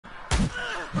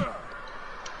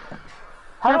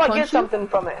How do I get you? something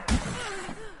from it?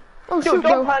 Oh, Dude, shoot,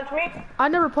 don't bro. punch me. I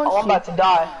never punched Oh, I'm you. about to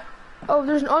die.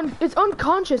 Oh, it's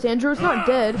unconscious, Andrew. It's not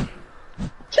dead.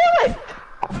 Kill it!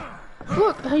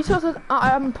 Look, he still says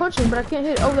I'm punching, but I can't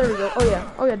hit it. Oh, there we go.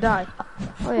 Oh yeah, die.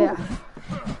 Oh yeah.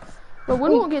 But we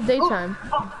won't get daytime.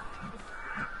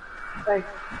 Like,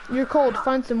 You're cold.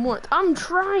 Find some warmth. I'm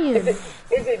trying. is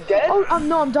it dead? Oh,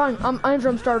 no, I'm dying.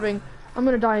 Andrew, I'm starving. I'm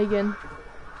gonna die again.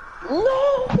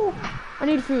 No! I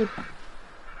need food.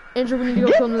 Andrew, we need to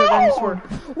go kill another dinosaur.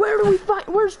 Where do we find?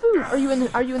 Where's food? Are you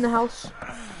in the house?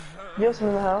 Yes, I'm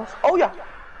in the house. Oh yeah.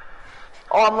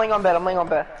 Oh, I'm laying on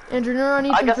bed. Andrew, no, I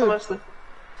need I some guess food. I'm gonna sleep.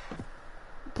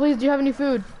 Please, do you have any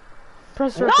food?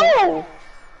 Press circle. No!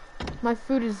 My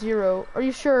food is 0. Are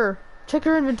you sure? Check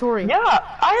your inventory. Yeah,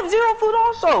 I have 0 food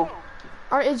also.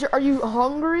 Are you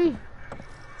hungry?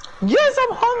 Yes,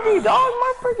 I'm hungry, dog.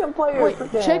 My freaking player. Wait,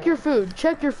 check your food.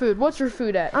 Check your food. What's your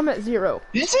food at? I'm at 0.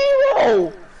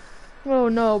 0! Oh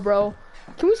no, bro.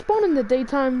 Can we spawn in the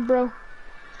daytime, bro?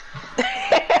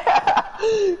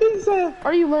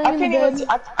 Are you laying in the bed?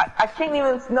 I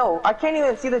can't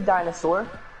even see the dinosaur.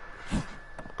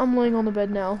 I'm laying on the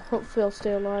bed now. Hopefully I'll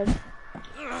stay alive.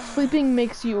 Sleeping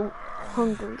makes you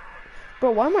hungry.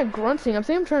 Bro, why am I grunting? I'm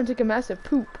saying I'm trying to take a massive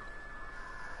poop.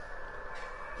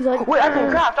 He's like, wait, I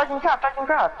can craft.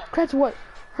 Craft what?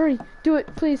 Hurry, do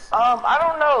it, please. I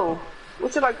don't know.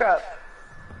 What should I craft?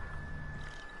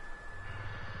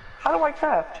 How do I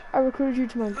craft? I recruited you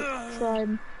to my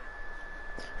tribe.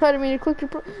 I didn't mean to click your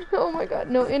oh my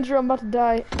god, no, Andrew, I'm about to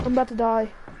die.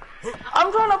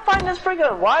 I'm trying to find this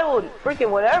freaking wild freaking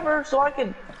whatever so I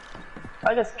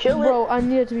guess kill it. Bro, I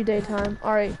need it to be daytime.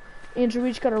 Alright, Andrew, we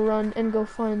just gotta run and go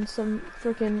find some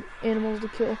freaking animals to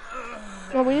kill.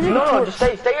 No, we need to No, just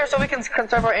stay here so we can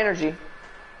conserve our energy.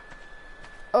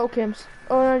 Okay, I'm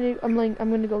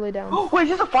gonna go lay down. Wait, is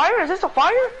this a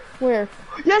fire? Where?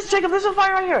 Yes, Jacob, there's a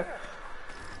fire right here.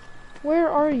 Where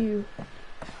are you?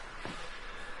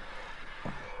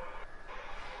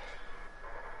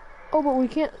 Oh, but we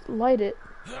can't light it.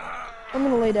 I'm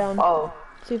gonna lay down. Oh.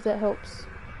 See if that helps.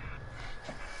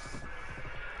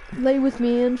 Lay with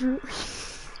me, Andrew.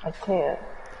 I can't.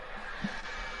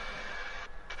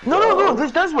 No,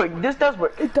 this does work.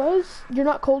 It does? You're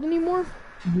not cold anymore?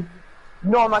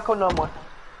 No, I'm not cold no more.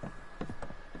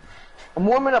 I'm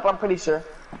warming up, I'm pretty sure.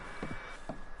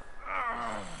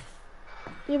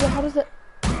 Yeah, but how does that...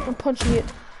 I'm punching it.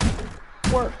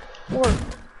 Work.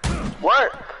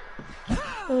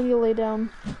 I need to lay down.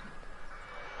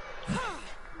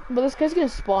 But this guy's gonna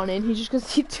spawn in. He's just gonna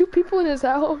see 2 people in his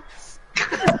house.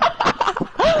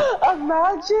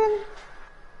 Imagine.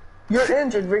 You're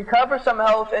injured. Recover some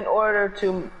health in order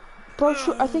to... Bro,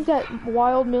 I think that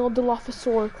wild male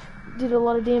Dilophosaur did a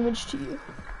lot of damage to you.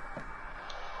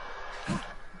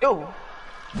 Yo.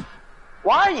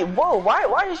 Why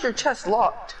is your chest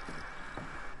locked?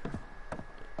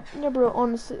 Yeah, bro,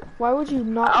 honestly, why would you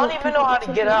not... I don't even know how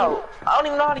to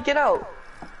get out.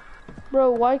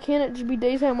 Bro, why can't it just be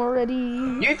daytime already?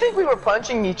 You think we were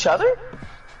punching each other?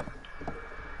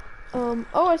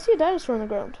 Oh, I see a dinosaur on the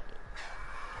ground.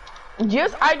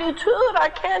 Yes, I do too, and I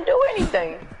can't do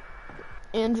anything.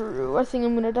 Andrew, I think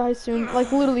I'm gonna die soon.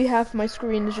 Like, literally half my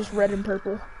screen is just red and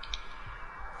purple.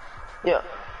 Yeah.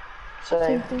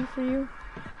 Same thing for you.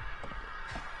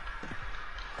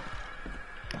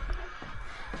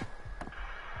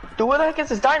 Dude, where the heck is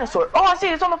this dinosaur? Oh, I see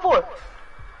it, it's on the floor.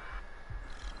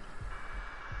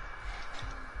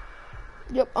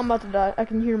 Yep, I'm about to die. I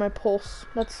can hear my pulse.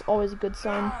 That's always a good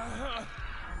sign.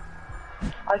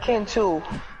 I can too.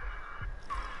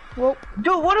 Well,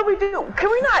 dude, what do we do?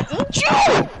 Can we not eat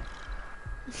you?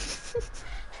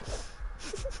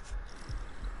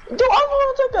 Dude, I'm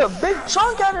gonna take a big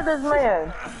chunk out of this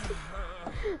man.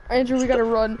 Andrew, we gotta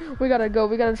run. We gotta go.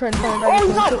 We gotta try and find a dinosaur. Oh,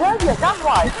 he's not dead yet, that's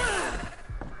why.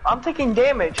 I'm taking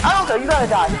damage. I don't care, you gotta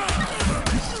die.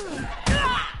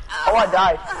 Oh, I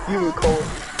died. You were cold.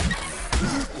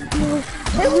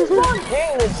 Can we spawn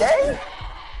during the day?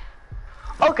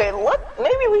 Okay,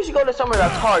 maybe we should go to somewhere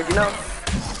that's hard, you know?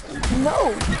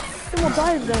 No! Then we'll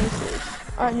die of dinosaurs.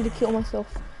 I need to kill myself.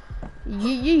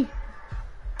 Yee.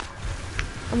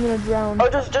 I'm gonna drown. Oh,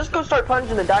 just go start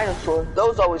punching the dinosaur.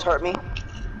 Those always hurt me.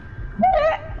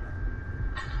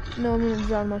 No, I'm gonna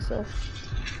drown myself.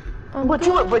 But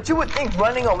you would think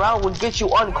running around would get you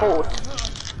uncold.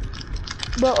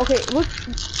 Bro, okay, look,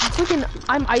 freaking,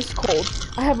 I'm ice cold.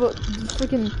 I have a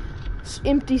freaking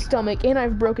empty stomach and I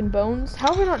have broken bones.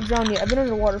 How have I not drowned yet? I've been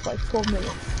underwater for like 12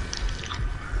 minutes.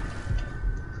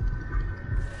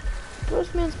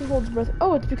 Most man can hold his breath.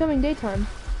 Oh, it's becoming daytime.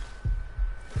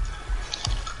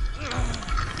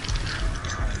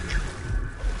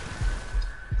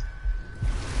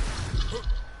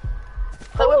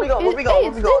 go? Where we go? Hey,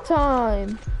 Where we it's go?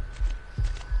 daytime.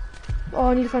 Oh,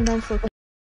 I need to find dinosaur.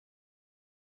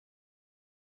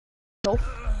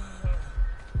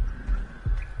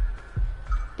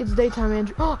 It's daytime,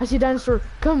 Andrew. Oh, I see a dinosaur.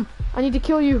 Come, I need to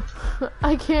kill you.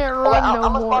 I can't run Okay, no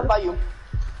I'm gonna more. spawn by you.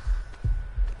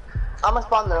 I'm gonna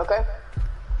spawn there, okay?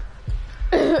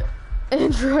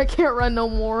 Andrew, I can't run no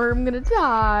more. I'm gonna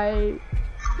die.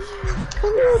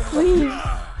 Come here, please.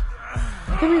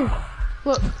 Come here.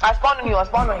 Look. I spawned on you. I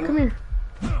spawned on you. Come here.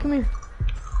 Come here.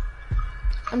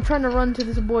 I'm trying to run to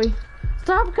this boy.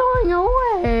 Stop going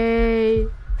away.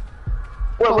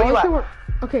 Where you at?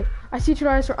 Okay, I see two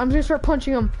dinosaurs. I'm gonna start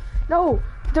punching them. No,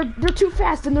 they're too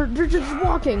fast and they're just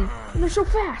walking and they're so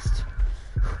fast.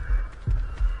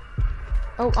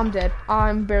 Oh, I'm dead.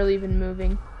 I'm barely even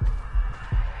moving.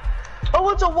 Oh,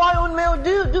 it's a wild male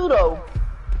Dodo.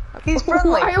 He's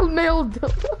friendly. Wild male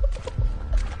Dodo.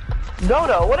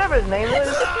 Dodo, whatever his name is.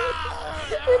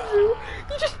 Andrew,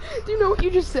 do you know what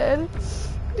you just said?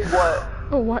 What?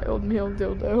 A wild male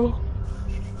dildo.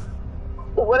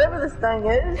 Whatever this thing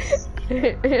is.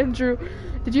 Andrew,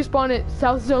 did you spawn at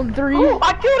South Zone 3? Oh,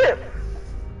 I killed him.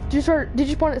 Did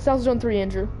you spawn at South Zone 3,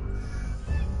 Andrew?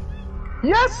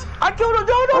 Yes, I killed a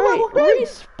Dodo. Alright,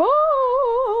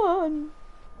 respawn.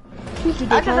 Please do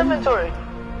Active daytime. inventory.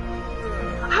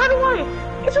 How do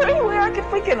I? Is there any way I can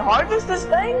freaking harvest this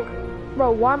thing?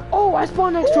 Bro, why? Oh, I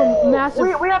spawned next to a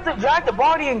massive. We have to drag the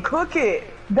body and cook it.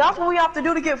 That's what we have to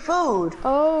do to get food.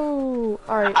 Oh,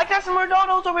 alright. I got some more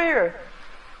dodos over here.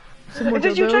 Some more Is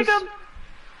this you, dildos. Jacob?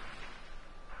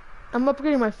 I'm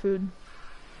upgrading my food.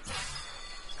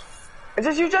 Is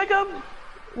this you, Jacob?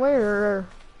 Where?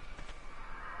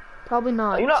 Probably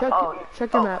not. You know,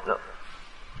 check your map. No.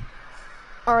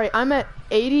 Alright, I'm at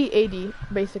 80-80,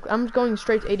 basically. I'm going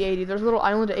straight to 80-80. There's a little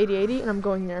island at 80-80, and I'm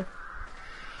going there.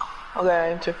 Okay, I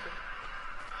am too.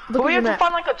 Look But we at have your to map.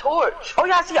 find like a torch. Oh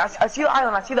yeah, I see the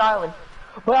island. I see the island.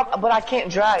 But I can't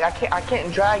drag. I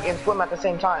can't drag and swim at the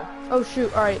same time. Oh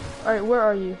shoot! Alright, where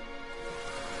are you?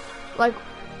 Like,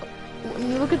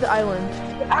 when you look at the island,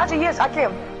 Actually, yes, I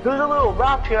can. There's a little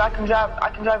raft here. I can drive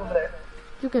over there.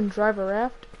 you can drive a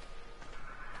raft.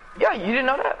 Yeah, you didn't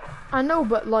know that? I know,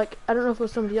 but like, I don't know if it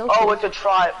was somebody else. Oh, it's a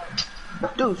tribe.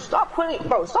 Dude, stop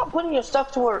putting your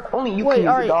stuff to where only you Wait, can use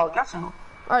alright. it, dog. That's enough.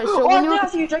 Alright, so Oh, when you I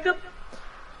look see you, Jacob.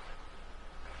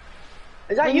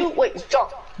 Is that you? Wait,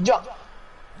 jump.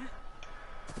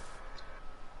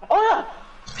 Oh yeah!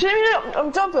 See me?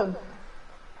 I'm jumping.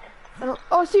 oh,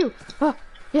 I see you. Ah,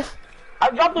 yes. I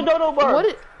dropped the dodo bird.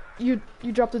 What? You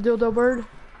dropped the dildo bird?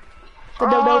 The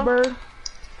dodo bird?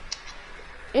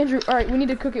 Andrew, alright, we need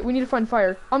to cook it. We need to find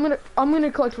fire. I'm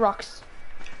gonna collect rocks.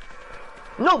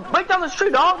 No, break down this tree,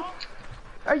 dog.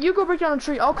 Alright, you go break down a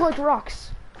tree. I'll collect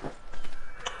rocks.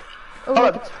 Oh,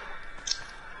 Alright. look.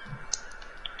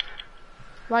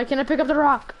 Why can't I pick up the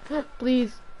rock?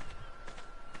 Please.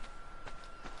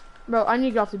 Bro, I need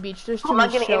to get off the beach. There's too I'm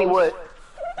many not getting any shells. wood.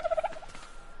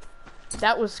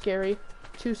 That was scary.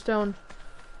 2 stone.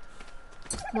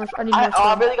 More, I need more I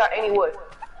stone. really got any wood.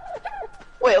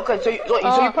 Wait, okay, so you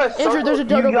press circle. Andrew, there's a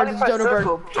dodo you bird. gotta There's a press dodo bird.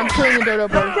 circle. I'm killing the dodo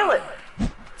bird. Kill it.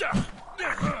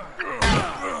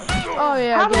 Oh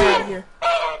yeah, How get do we- out of here.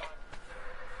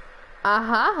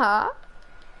 Aha.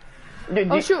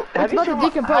 Dude, Oh shoot, it's about to have you-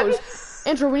 decompose.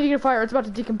 Andrew, we need to get a fire. It's about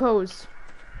to decompose.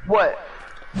 What?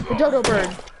 The dodo bird.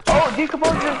 Oh,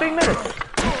 decomposes in 3 minutes.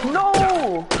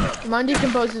 No! Mine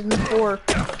decomposes in 4.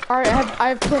 Alright, I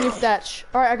have plenty of thatch.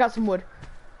 Alright, I got some wood.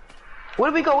 Where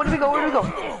do we go? Come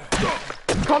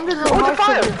to the little Oh, it's a house.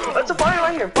 fire! over here. It's a fire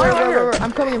right here. Fire right here.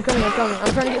 I'm coming. I'm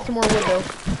trying to get some more wood though.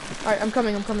 Alright, I'm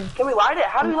coming. Can we light it?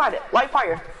 How do we light it? Light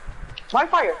fire. Light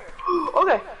fire.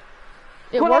 Okay.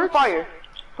 It Put on works? fire.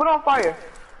 Put on fire.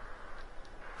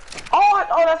 Oh,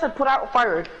 that's it. Put out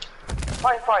fire.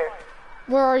 Find fire.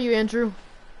 Where are you, Andrew?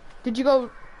 Did you go?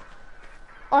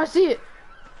 Oh, I see it.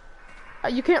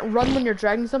 You can't run when you're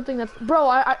dragging something. That's bro.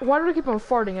 Why do I keep on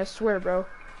farting? I swear, bro.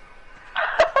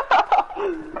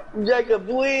 Jacob,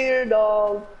 weird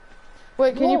dog.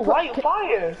 Wait, can you put? Light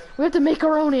fire. We have to make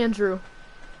our own, Andrew.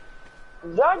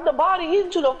 Drag the body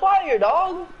into the fire,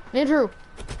 dog. Andrew.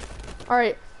 All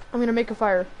right, I'm gonna make a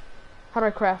fire. How do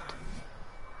I craft?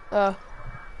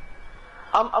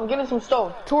 I'm getting some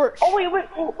stone. Torch. Oh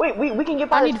wait, we can get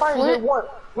by I this need fire to flint. get warm.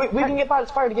 We can get by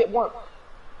this fire to get warm.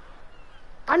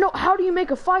 I know. How do you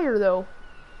make a fire though?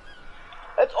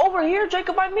 It's over here,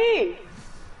 Jacob, by me.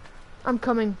 I'm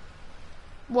coming.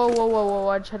 Whoa.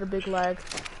 I just had a big lag.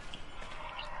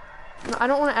 No, I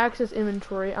don't want to access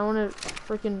inventory. I want to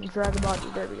freaking drag a body.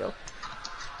 There we go.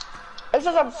 It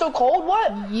says I'm so cold,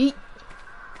 what? Yeet.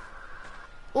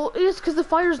 Well, it is because the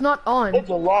fire's not on. It's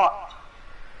locked.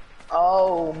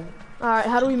 Oh. Alright,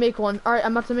 how do we make one? Alright,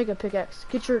 I'm about to make a pickaxe.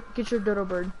 Get your dodo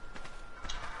bird.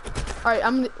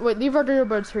 Alright, wait, leave our dodo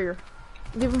birds here.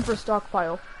 Leave them for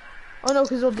stockpile. Oh no,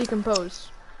 because they'll decompose.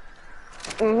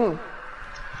 You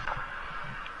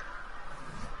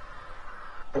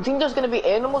think there's gonna be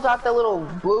animals out that little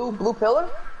blue pillar?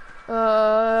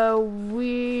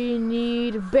 We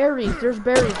need berries. There's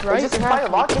berries, right? Is this fire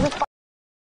locked? Is this fire?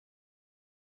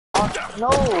 No.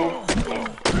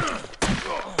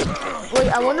 Wait,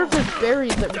 I wonder if there's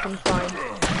berries that we can find.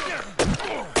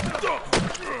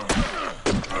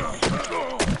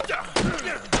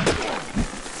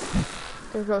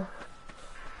 There we go.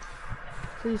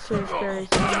 Please say there's berries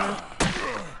in there.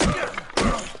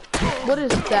 What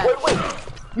is that? Wait.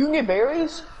 You need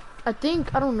berries? I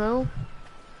think, I don't know.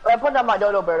 I put down my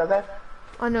dodo bird, okay?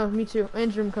 I know, me too.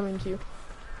 Andrew, I'm coming to you.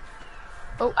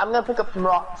 Oh, I'm gonna pick up some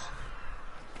rocks.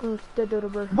 Oh, it's dead dodo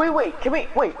bird. Wait, wait.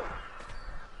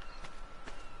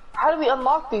 How do we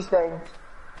unlock these things?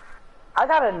 I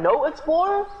got a note,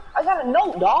 Explorer? I got a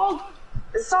note, dog.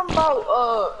 It's something about,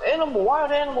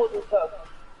 wild animals and stuff.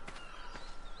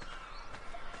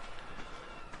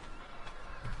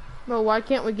 Bro, why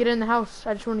can't we get in the house?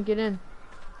 I just want to get in.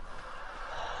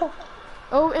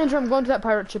 Oh, Andrew, I'm going to that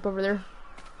pirate ship over there.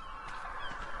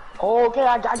 Oh, okay,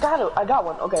 I got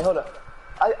one. Okay, hold up.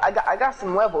 I got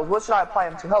some levels. What should I apply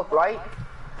them to? Health, right?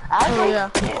 Actually, Oh, yeah.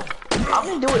 I'm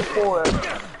gonna do it for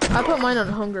I put mine on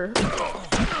hunger.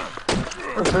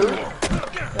 food. Yeah.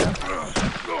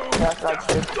 That's what I'd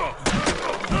say.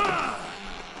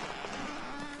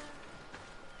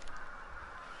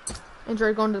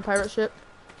 Andrew, going to the pirate ship.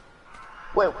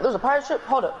 Wait, there's a pirate ship?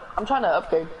 Hold up. I'm trying to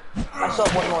upgrade. I still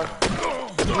have one more.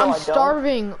 No, I'm I don't.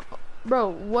 starving.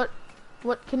 Bro, what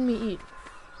can we eat?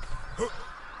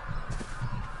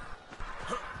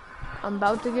 I'm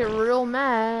about to get real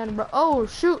mad, bro. Oh,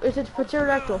 shoot, it's a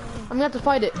pterodactyl. I'm gonna have to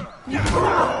fight it. No, you're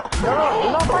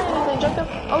not fighting anything, Jacob.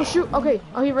 Oh, shoot, okay.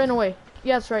 Oh, he ran away.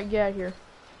 Yeah, that's right, get out of here.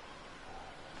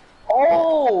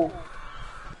 Oh!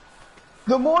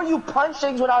 The more you punch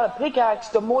things without a pickaxe,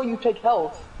 the more you take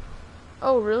health.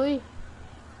 Oh, really?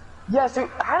 Yes,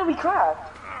 dude, how do we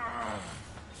craft?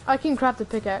 I can craft a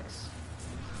pickaxe.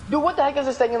 Dude, what the heck is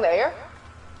this thing in the air?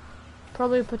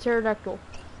 Probably a pterodactyl.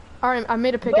 Alright, I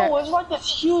made a pickaxe. No, it's like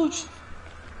this huge...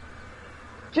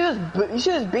 You see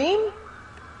this beam?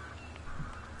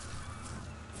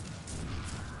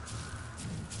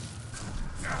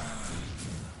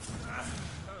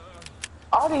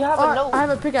 I already have a note. I have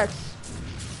a pickaxe.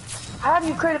 How do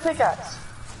you create a pickaxe?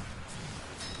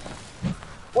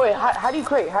 Wait, how do you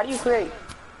create? How do you create?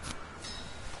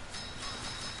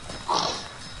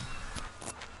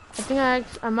 I think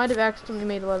I might have accidentally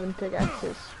made 11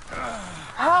 pickaxes.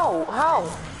 How? How?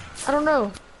 I don't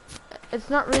know. It's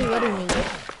not really letting me yet.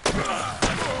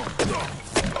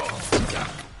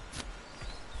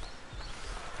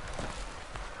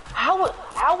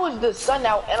 How was the sun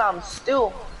out and I'm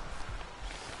still...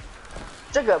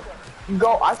 Jacob,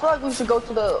 go. I feel like we should go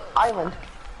to the island.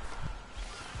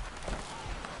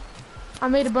 I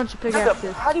made a bunch of Jacob,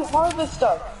 pickaxes. how do you harvest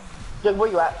stuff? Jacob, where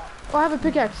you at? Oh, I have a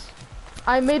pickaxe.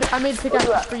 I made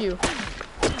pickaxes for you.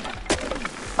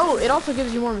 Oh, it also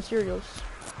gives you more materials.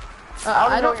 I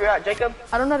don't know where you're at, Jacob.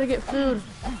 I don't know how to get food.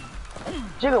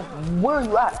 Jacob, where are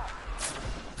you at?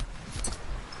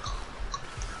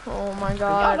 Oh my Y'all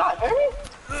god. not hear me?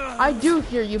 I do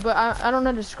hear you, but I don't know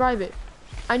how to describe it.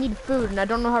 I need food, and I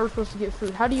don't know how we're supposed to get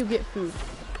food. How do you get food?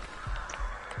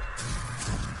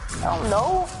 I don't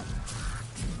know.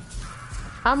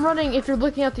 I'm running, if you're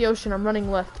looking at the ocean, I'm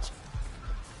running left.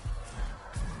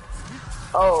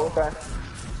 Oh, okay.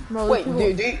 Bro, Wait, people...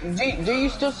 do you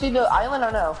still see the island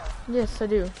or no? Yes, I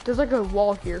do. There's like a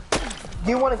wall here. Do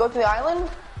you want to go to the island?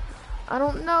 I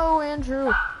don't know,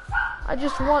 Andrew. I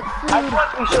just want food. I feel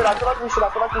like we should. I feel like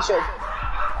we should.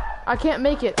 I can't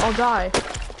make it. I'll die.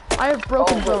 I have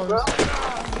broken bones. Bro.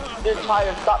 You're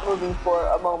tired. Stop moving for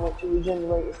a moment to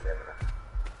regenerate your stamina.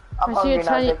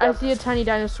 I see a tiny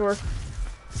dinosaur.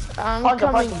 I'm Punch him,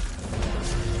 coming. punch him.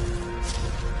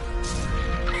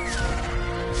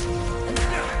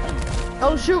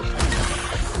 Oh shoot!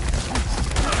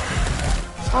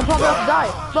 I'm probably about to die.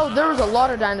 Bro, there was a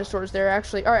lot of dinosaurs there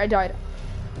actually. Alright, I died.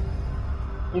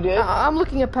 You did? I'm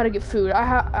looking up how to get food.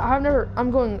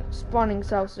 I'm going spawning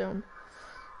south zone.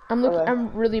 Okay.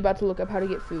 I'm really about to look up how to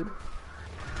get food.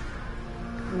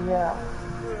 Yeah.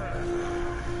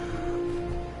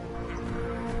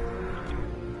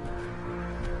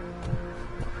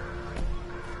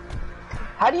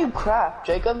 How do you craft,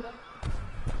 Jacob?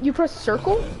 You press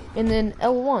circle and then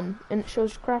L1 and it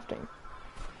shows crafting.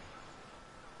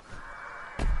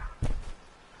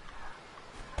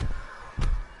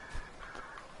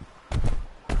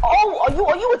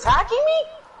 Are you attacking me?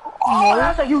 Oh,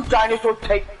 that's a huge dinosaur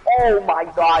take. Oh my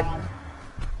god.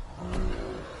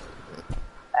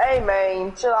 Hey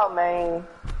man, chill out man.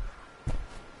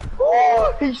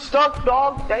 Oh, he's stuck,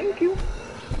 dog. Thank you.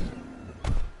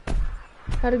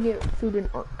 How to get food in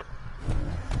Ark.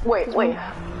 Wait.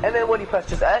 And then what do you press?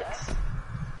 Just X?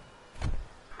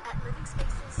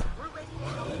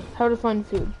 How to find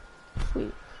food.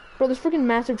 Sweet. Bro, this freaking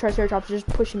massive Triceratops is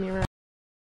just pushing me around.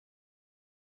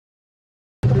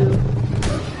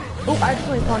 Oh, I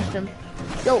accidentally punched him.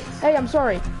 Yo, hey, I'm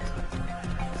sorry.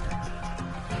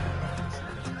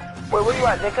 Wait, where you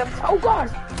at, Jacob? Oh god!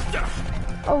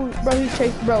 Oh, bro, he's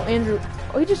chasing, bro, Andrew.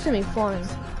 Oh, he just sent me flying.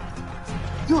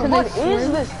 Dude, Can what they is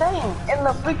swim? this thing in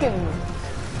the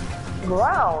freaking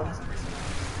ground?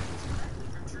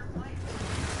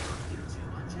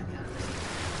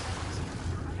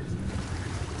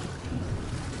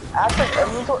 Asset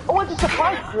inventory. Oh, it's a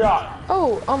supply drop.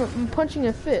 Oh, I'm punching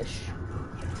a fish.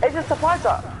 It's a supply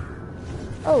drop.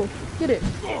 Oh, get it.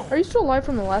 Are you still alive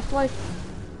from the last life?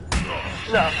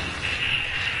 No.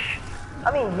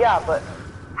 I mean, yeah, but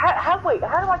wait,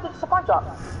 how do I get the supply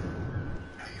drop?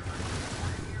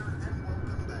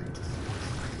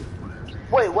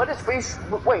 Wait, what is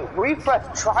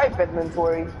refresh tribe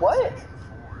inventory? What?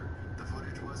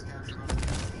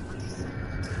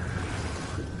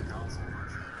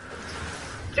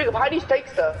 Jacob, how do you take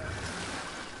stuff?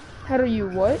 How do you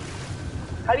what?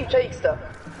 How do you take stuff?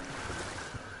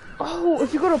 Oh,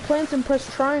 if you go to plants and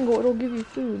press triangle, it'll give you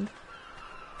food.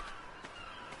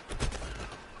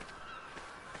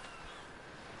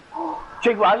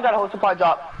 Jacob, I just got a whole supply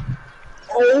drop.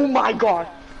 Oh my god.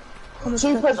 So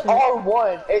you press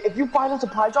R1. If you find a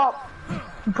supply drop,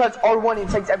 you press R1 and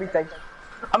it takes everything.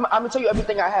 I'm gonna tell you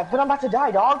everything I have, but I'm about to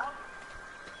die, dog.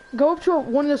 Go up to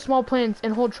one of the small plants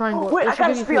and hold triangle. Wait, It I should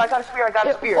got a give you spear, food. I got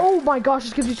a spear. Oh my gosh,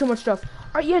 this gives you so much stuff.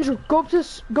 Alright, Andrew, go up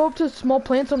to small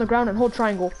plants on the ground and hold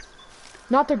triangle.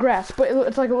 Not the grass, but it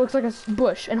looks like a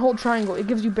bush, and hold triangle. It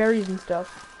gives you berries and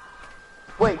stuff.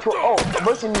 Wait, the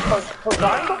bush and you press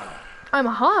triangle? I'm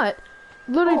hot.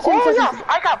 Literally 10 Oh seconds.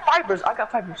 yeah, I got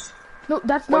fibers. No,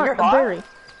 that's Wait, not you're a hot? berry.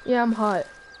 Yeah, I'm hot.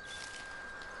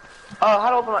 How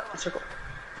to open my circle?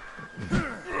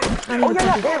 Oh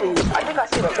yeah, berries. I think I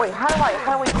see them. Wait, how do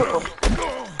I equip them?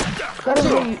 I don't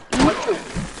know,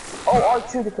 R2. Oh,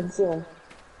 R2 to consume.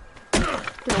 did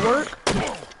it work?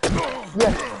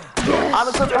 Yes. I'm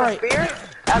equipping a spear.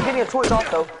 I'm getting a torch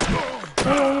also.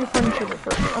 I need to find sugar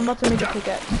first. I'm about to make a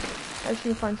pickaxe. I just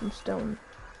need to find some stone.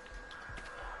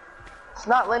 It's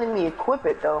not letting me equip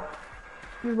it though.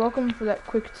 You're welcome for that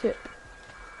quick tip.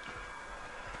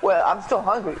 Well, I'm still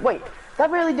hungry. Wait, that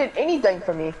really did anything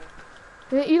for me.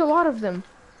 They eat a lot of them.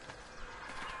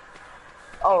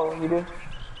 Oh, you do?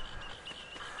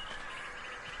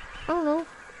 I don't know.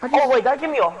 Oh wait, that give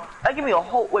me a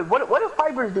whole. Wait, what do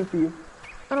fibers do for you?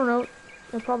 I don't know.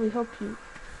 They'll probably help you.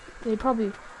 They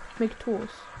probably make tools.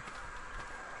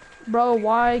 Bro,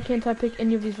 why can't I pick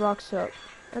any of these rocks up?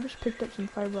 I just picked up some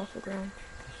fiber off the ground.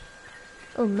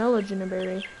 Oh, melagina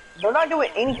berry. They're not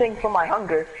doing anything for my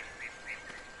hunger.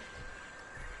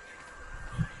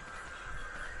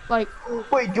 Like,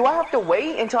 Wait, do I have to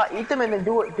wait until I eat them and then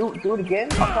do it again?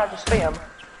 Or can I just spam?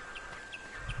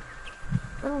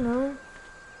 I don't know.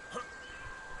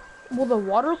 Will the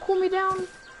water cool me down?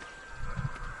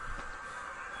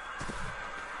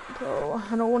 Bro,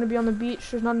 I don't want to be on the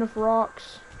beach. There's not enough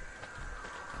rocks.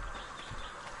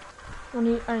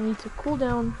 I need to cool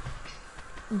down.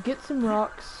 Get some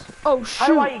rocks. Oh shoot! How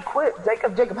do I equip?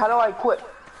 Jacob, how do I equip?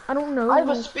 I don't know. I have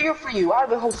a spear for you. I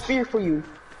have a whole spear for you.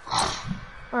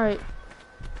 Alright.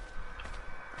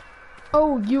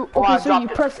 Oh, you Oh, I okay? So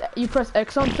dropped you press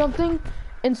X on something,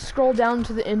 and scroll down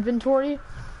to the inventory,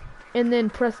 and then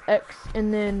press X,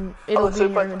 and then it'll be so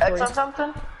in your you press inventory. X on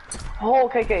something? Oh,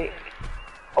 okay.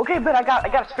 Okay, but I got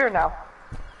a spear now.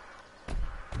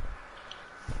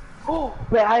 Oh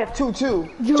man, I have two too.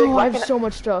 Yo, Jacob, I have so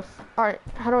much stuff. Alright,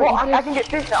 how do I Oh, eat this? I can get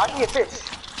fish now. I can get fish.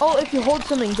 Oh, if you hold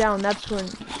something down, that's when.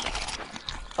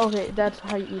 Okay, that's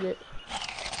how you eat it.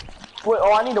 Wait,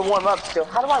 I need to warm up still.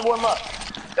 How do I warm up?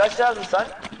 Do I still have the sun?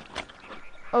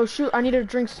 Oh shoot, I need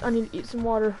to eat some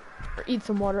water. Or eat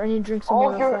some water. I need to drink some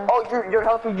water. Your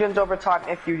health regens over time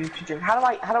if you drink. How do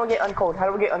I get uncold? How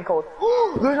do I get uncold?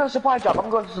 There's no supply drop.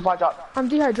 I'm going to supply drop. I'm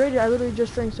dehydrated. I literally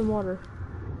just drank some water.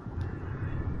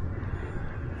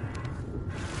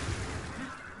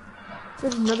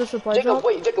 There's another supply drop.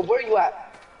 Jacob, where are you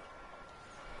at?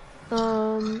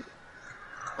 Oh,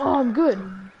 I'm good.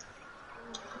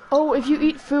 Oh, if you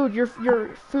eat food, your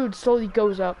food slowly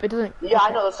goes up. It doesn't. Yeah,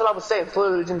 I know. That's what I was saying.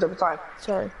 Fluid regens over time.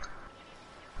 Sorry.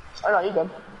 I know, you're good.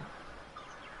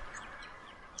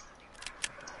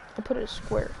 put it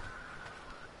square.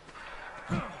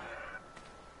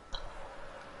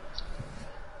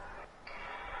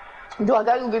 Dude, I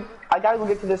gotta go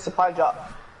get to this supply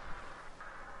drop.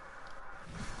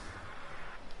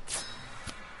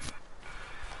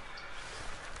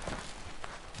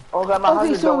 Oh god, my Okay,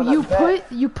 husband's so going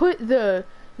with you put the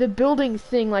building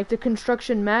thing, like the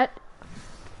construction mat,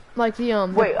 like the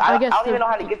Wait, I don't even know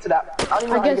how to get to that. I don't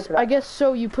even know how to get to that. I guess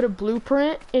so. You put a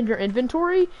blueprint in your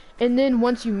inventory, and then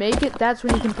once you make it, that's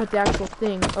when you can put the actual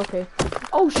thing. Okay.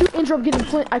 Oh shoot, Andrew, I'm getting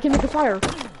flint. I can make a fire.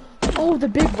 Oh, the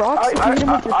big rocks. You can hit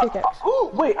them with your pickaxe.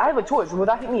 Oh, wait, I have a torch. Will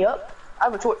that hit me up? I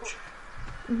have a torch.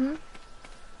 Mhm.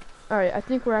 All right, I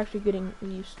think we're actually getting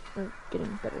used, or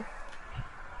getting better.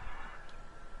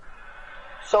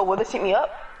 So will this hit me up?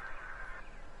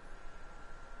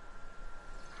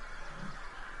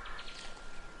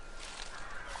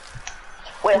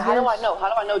 Wait, how do I know? How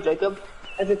do I know, Jacob?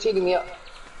 If it's heating me up.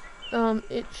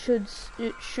 It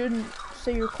shouldn't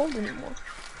say you're cold anymore.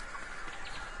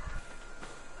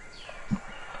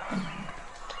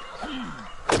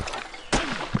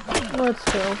 Let's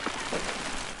go.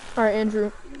 All right,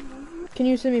 Andrew. Can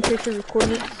you send me a picture of your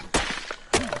coordinates?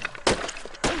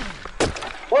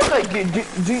 Wait,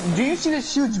 do you see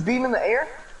this huge beam in the air?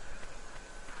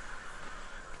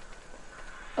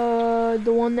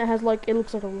 The one that has like, it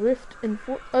looks like a rift in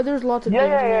there's lots of beams in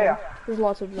there. There's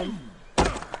lots of them.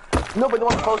 No, but the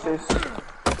one closest.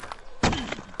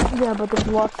 Yeah, but there's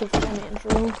lots of them,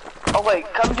 Andrew. Oh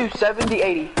wait, come to 70,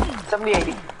 80. 70,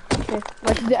 80. Okay,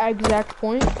 like the exact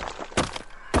point?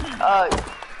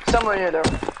 Somewhere near there.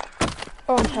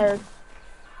 Oh, I'm tired.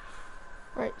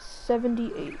 Alright,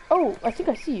 78. Oh, I think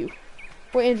I see you.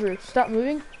 Wait, Andrew, stop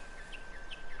moving.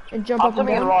 And jump up and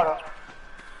down. I'm in water.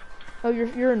 Oh,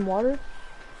 you're in water?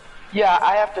 Yeah,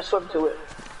 I have to swim to it.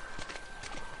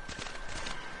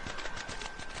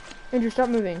 Andrew, stop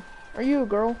moving. Are you a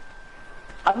girl?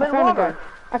 I'm in water.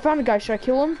 I found a guy. Should I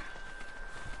kill him?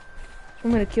 I'm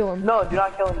gonna kill him. No, do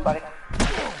not kill anybody.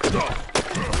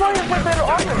 Why you put better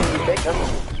armor than you, Jacob?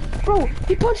 Bro,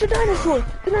 he punched a dinosaur.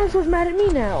 The dinosaur's mad at me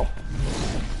now.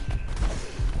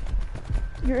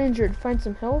 You're injured. Find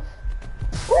some health.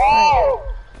 Right.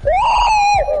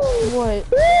 What?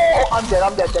 I'm dead,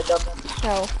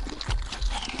 How?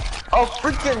 Oh,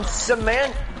 freaking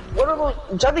cement. What are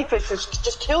those jellyfish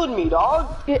just killed me,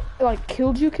 dog? It, like,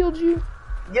 killed you?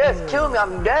 Yes, killed me,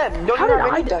 I'm dead. How did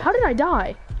I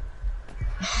die?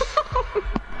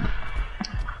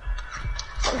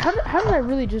 How did I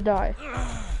really just die?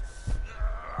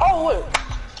 Oh, wait.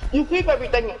 You keep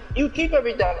everything.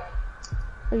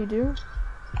 Oh, you do?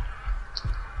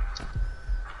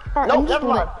 Alright, Nope, never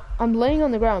mind. I'm laying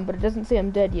on the ground, but it doesn't say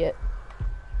I'm dead yet.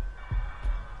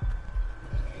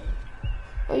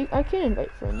 Oh, I can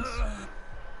invite friends.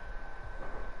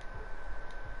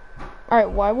 Alright,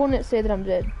 why won't it say that I'm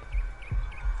dead?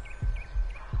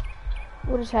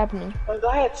 What is happening? Like,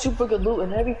 I had super good loot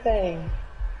and everything.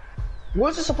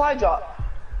 Where's the supply drop?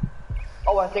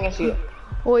 Oh, I think I see it.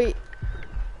 Wait.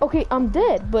 Okay, I'm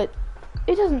dead, but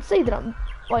it doesn't say that I'm,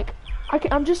 like,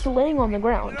 I'm just laying on the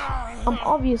ground. I'm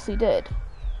obviously dead.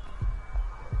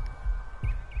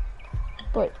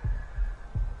 But...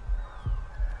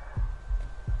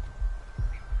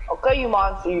 Okay, you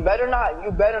monster, you better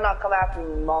not come after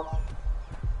me, monster.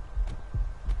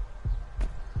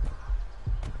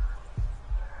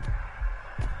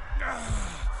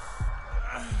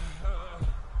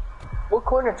 What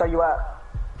coordinates are you at?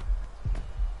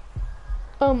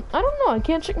 I don't know, I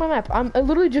can't check my map. It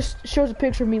literally just shows a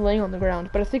picture of me laying on the ground,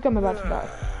 but I think I'm about to die.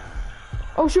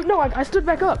 Oh shoot, no, I stood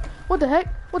back up. What the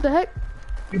heck?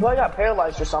 You probably got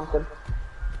paralyzed or something.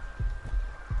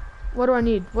 What do I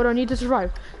need? What do I need to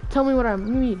survive? Tell me what I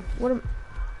need.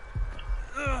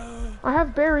 I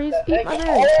have berries. Eat my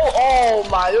berries. Oh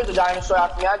my, there's a dinosaur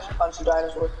after me. I just punched a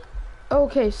dinosaur.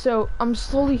 Okay, so I'm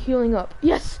slowly healing up.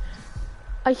 Yes!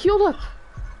 I healed up!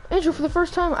 Andrew, for the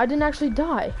first time, I didn't actually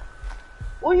die.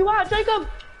 Where you at, Jacob?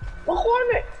 What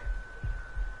coordinate?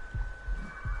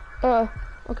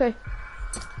 Okay.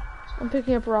 I'm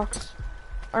picking up rocks.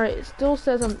 Alright, it still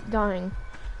says I'm dying.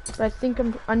 But I think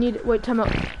wait, time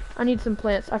out. I need some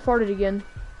plants. I farted again.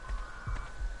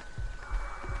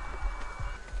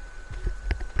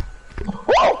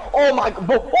 Oh my,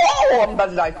 bro. Oh, I'm about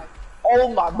to die.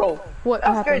 Oh my, bro. What that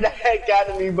happened? scared the heck out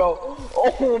of me, bro.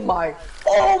 Oh my.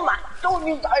 Don't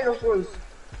use dinosaurs.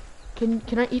 Can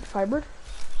I eat fiber?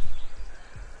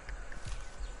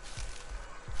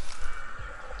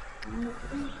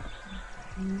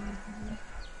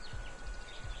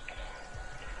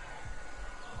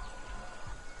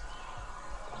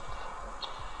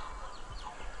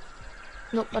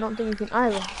 Nope, I don't think you can. I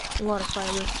have a lot of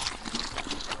fiber.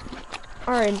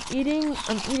 Alright, I'm eating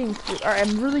food. Alright,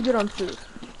 I'm really good on food.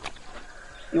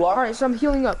 You are? Alright, so I'm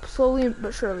healing up, slowly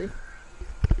but surely.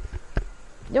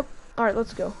 Yep. Alright,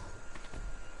 let's go.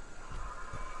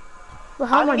 Well,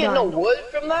 how am I I didn't get dying? no wood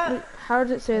from that? Wait, how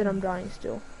does it say that I'm dying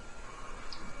still?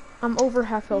 I'm over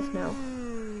half health now.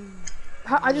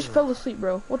 I just fell asleep,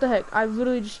 bro. What the heck? I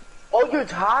literally just... Oh, you're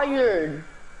tired.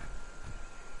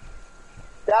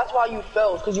 That's why you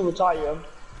fell, because you were tired.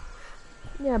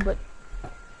 Yeah, but...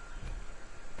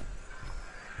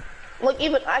 Look,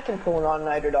 even I can pull an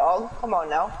all-nighter, dog. Come on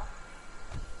now.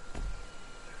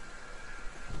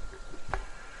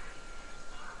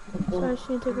 So I just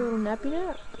need to take a little nappy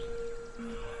nap.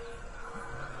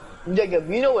 Jacob,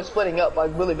 you know we're splitting up,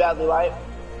 like, really badly, right?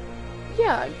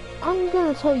 Yeah, I'm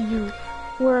gonna tell you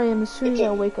where I am as soon as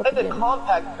I wake up That's again. a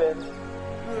compact bin.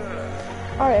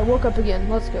 Alright, I woke up again.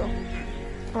 Let's go.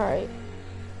 Alright.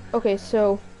 Okay,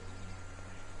 so...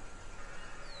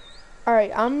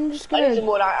 Alright, I'm just I need some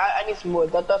gonna... wood. I need some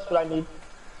wood. That's what I need.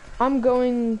 I'm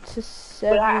going to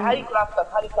 7... But how do you craft stuff?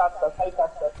 How do you craft stuff? How do you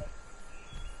craft stuff?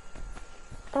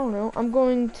 I don't know. I'm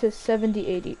going to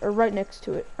 70-80, or right next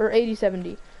to it. Or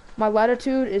 80-70. My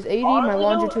latitude is 80, my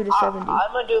longitude is 70.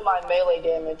 I'm gonna do my melee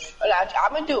damage.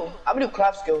 I'm gonna do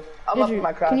craft skill. I'm Andrew, up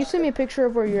my craft. can you send me a picture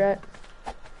of where you're at?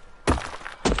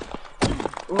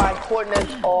 My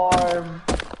coordinates are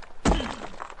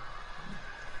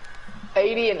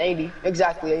 80 and 80.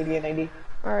 Exactly 80 and 80.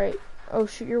 Alright. Oh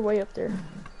shoot, you're way up there.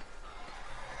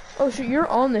 Oh shoot, you're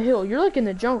on the hill. You're like in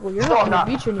the jungle. You're not on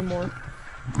the beach anymore.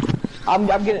 I'm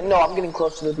getting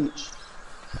close to the beach.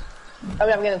 I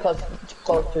mean, I'm getting close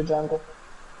to the jungle.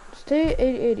 Stay at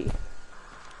 80-80.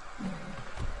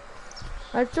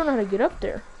 I just don't know how to get up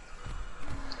there.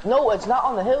 No, it's not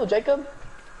on the hill, Jacob.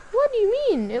 What do you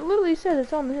mean? It literally says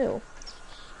it's on the hill.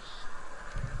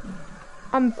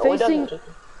 I'm No, it facing doesn't.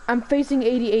 I'm facing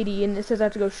 80-80 and it says I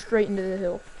have to go straight into the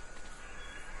hill.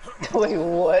 Wait,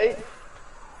 what?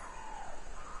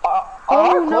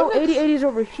 Oh no, 80-80 is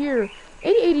over here.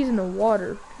 80-80 is in the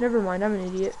water. Never mind, I'm an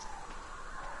idiot.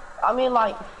 I mean,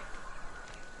 like,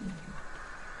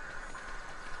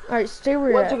 Alright, stay where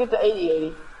you're once you at. get to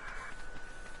 80-80,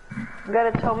 you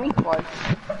gotta tell me twice.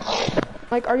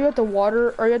 Like, are you at the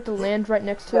water? Are you at the land right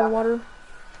next to the water?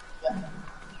 Yeah.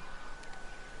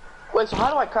 Wait, so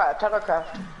how do I craft? How do I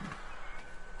craft?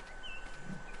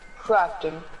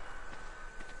 Crafting.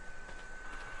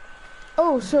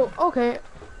 Oh, so, okay.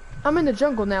 I'm in the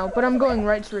jungle now, but I'm going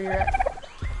right to where you're at.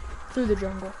 Through the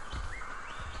jungle.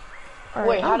 All right,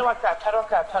 Wait, how do I craft? How do I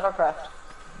craft? How do I craft?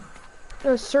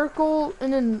 Circle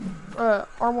and then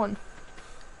R1.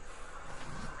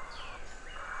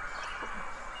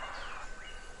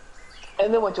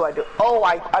 And then what do I do? Oh,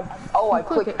 I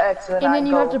click X and then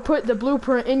you have to put the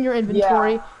blueprint in your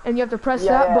inventory, and you have to press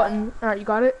that button. All right, you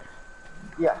got it?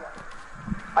 Yeah.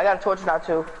 I got a torch now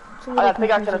too. I got a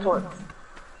pickaxe and a torch.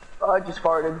 Oh, I just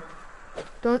farted.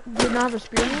 Do you not have a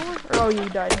spear anymore? Or, oh, you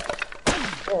died.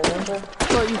 Yeah, remember?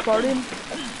 What, you farted?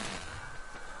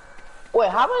 Wait,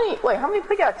 how many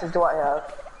pickaxes do I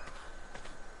have?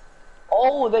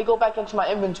 Oh, they go back into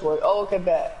my inventory. Oh, okay,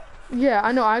 bad. Yeah,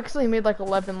 I know. I actually made like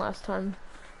 11 last time.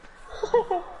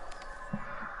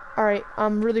 Alright,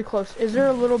 I'm really close. Is there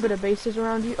a little bit of bases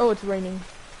around you? Oh, it's raining.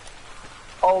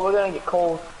 Oh, we're gonna get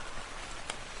cold.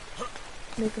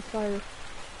 Make a fire.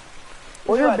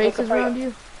 Where Is there you at? bases around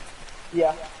you?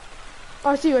 Yeah.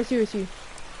 Oh, I see you, I see you, I see you.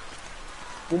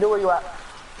 You know where you at?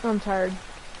 I'm tired.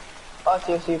 Oh,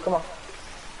 I see you. Come on.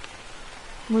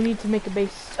 We need to make a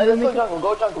base. Hey, let's go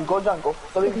jungle. Go jungle.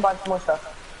 So we can find some more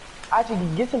stuff. Actually,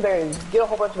 get some berries. Get a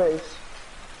whole bunch of berries.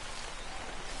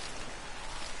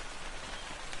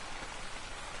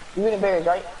 You getting berries,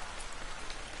 right?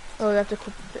 Oh, we have to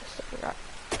equip this. I forgot.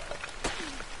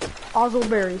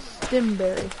 Ozzelberries.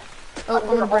 Stimberry. Oh, I'm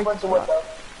gonna break this rock.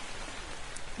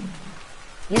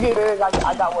 You get berries,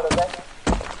 I got wood, okay?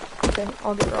 Okay,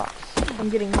 I'll get rocks. I'm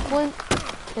getting flint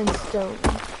and stone.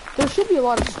 There should be a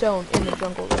lot of stone in the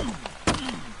jungle though.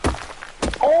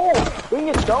 Oh, we can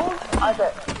get stone? I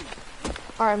bet.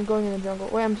 Alright, I'm going in the jungle.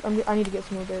 Wait, I need to get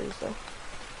some more berries though.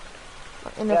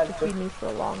 Enough to feed me for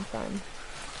a long time.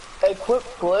 Equip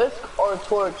Blisk or a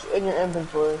torch in your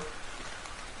inventory.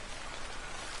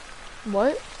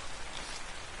 What?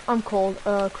 I'm cold.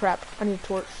 Crap. I need a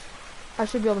torch. I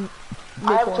should be able to make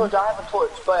I have a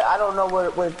torch, but I don't know where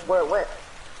it went.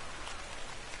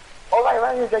 Oh,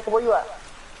 right here, Jacob. Where you at?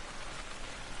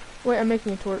 Wait, I'm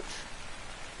making a torch.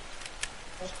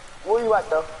 Where you at,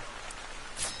 though?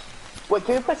 Wait,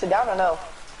 can you place it down or no?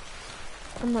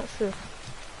 I'm not sure.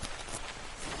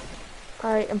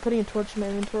 Alright, I'm putting a torch in my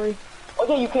inventory.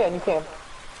 Okay, you can.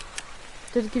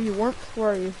 Does it give you warmth? Where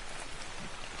are you?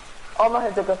 Oh, my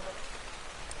head, Jacob.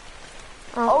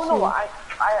 Oh, no, I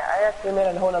actually made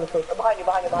a whole other place. Behind you.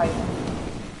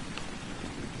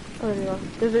 Oh, there you go.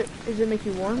 Does it make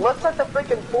you warm? Let's set the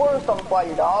freaking forest on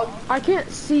fire, dog. I can't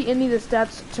see any of the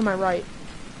stats to my right.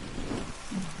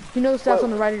 You know the stats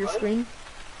on the right of your screen?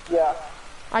 Yeah.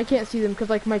 I can't see them because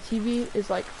like my TV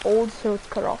is like old, so it's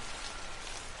cut off.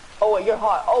 Oh wait, you're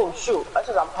hot. Oh shoot, that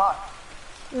says I'm hot.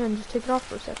 Yeah, and just take it off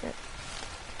for a second.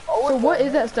 Oh, so what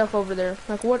is that stuff over there?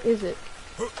 Like what is it?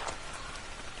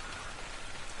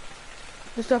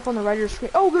 The stuff on the right of your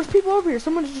screen. Oh, there's people over here.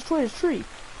 Someone just destroyed his tree.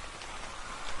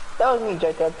 That was me,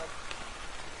 Jacob.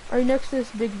 Are you next to this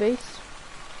big base?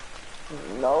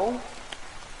 No.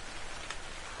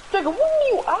 Jacob, where are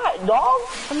you at, dog?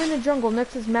 I'm in the jungle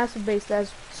next to this massive base that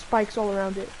has spikes all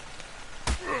around it.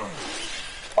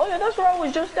 Oh yeah, that's where I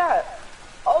was just at.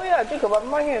 Oh yeah, Jacob, I'm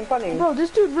right here in front of you. Bro, this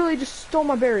dude really just stole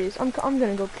my berries. I'm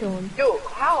gonna go kill him. Yo,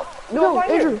 how? No, right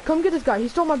Andrew, here. come get this guy. He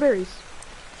stole my berries.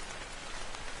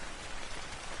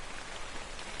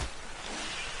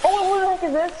 Oh, what the heck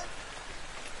is this?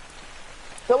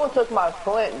 Someone took my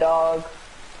flint, dog.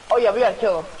 Oh yeah, we gotta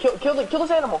kill him. Kill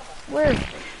this animal. Where?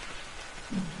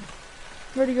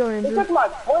 Where'd he go, They Andrew? took my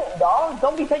flint, dog.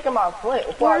 Don't be taking my flint.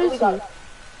 Where is he? I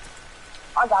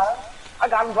got him. I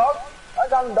got him,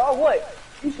 dog. What?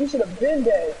 You should have been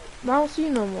dead. I don't see you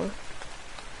no more.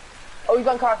 Oh, he's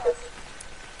unconscious.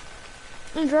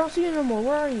 Andrew, I don't see you no more.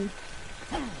 Where are you?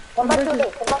 Come back to the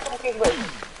base. Come back to the big base.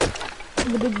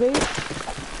 The big base?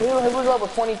 He was level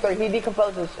 23. He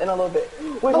decomposes in a little bit.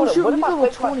 Wait, Oh hold shoot, up. he's level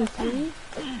 23?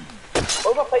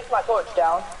 What if I place my torch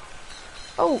down?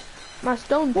 Oh, my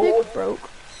stone pick broke.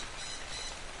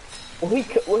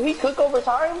 Will he cook over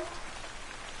time?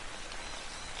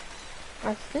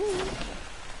 I think.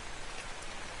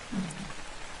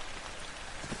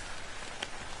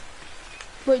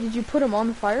 Wait, did you put him on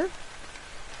the fire?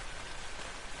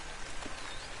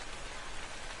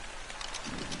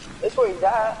 That's where he's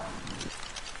at.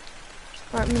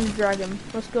 Alright, I'm gonna drag him.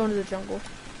 Let's go into the jungle.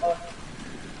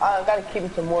 I gotta keep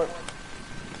him some work.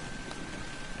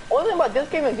 Only thing about this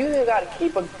game is you gotta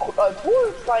keep a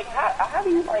torch. Like, how do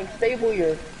you like stable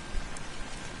your?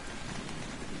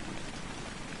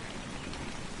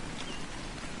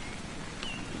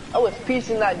 I was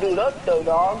piecing that dude up though,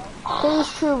 dog. Go to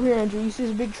this tree over here, Andrew. You see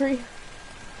this big tree?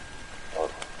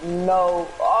 No.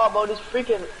 Oh, bro, this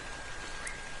freaking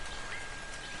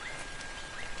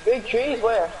big trees.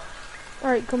 Where?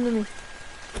 Alright, come to me.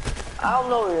 I don't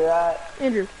know where you're at.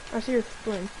 Andrew, I see your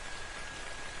flame.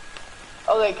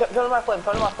 Okay, come to my flame.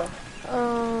 Come to my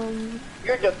flame.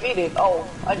 You're defeated. Oh,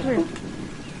 I just here. pooped.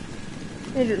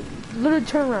 Andrew, literally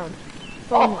turn around.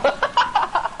 Follow me.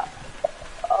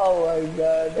 Oh my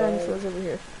god. Dinosaurs over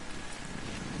here.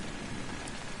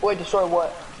 Wait, destroy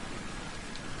what?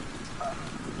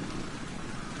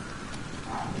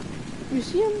 You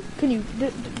see him? Can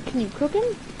you cook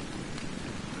him?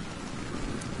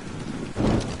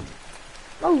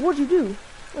 Oh, what'd you do?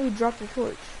 Oh, you dropped your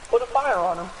torch. Put a fire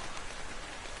on him.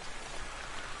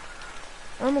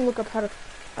 I'm gonna look up how to.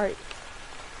 Alright.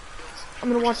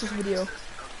 I'm gonna watch this video.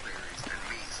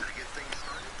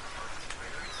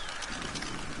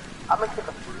 I'm gonna take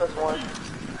a fruitless one.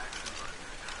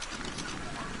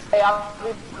 Hey, I'll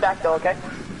be back though, okay?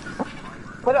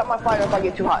 Put out my fire if I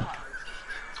get too hot.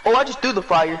 Oh, I just threw the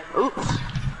fire. Oops.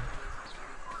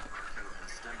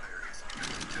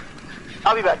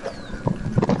 I'll be back though.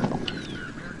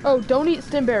 Oh, don't eat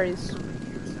stem berries.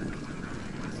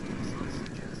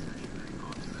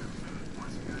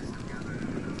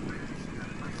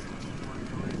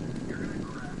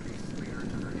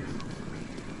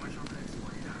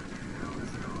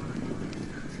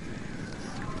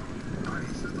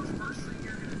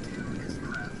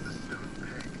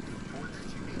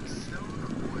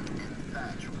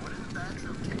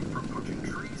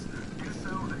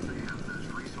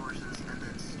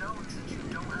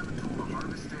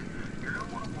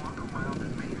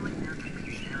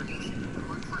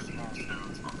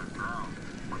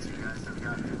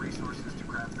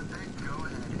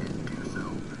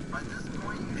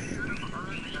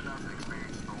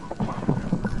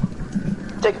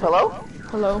 Jacob, hello?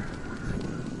 Hello.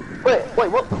 Wait,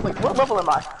 what level am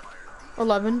I?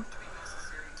 11.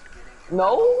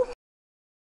 No?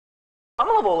 I'm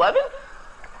level 11?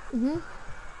 Mhm.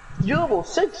 You're level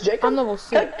 6, Jacob? I'm level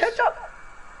 6. Catch up.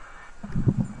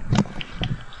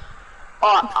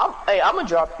 Hey, I'm gonna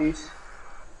drop these.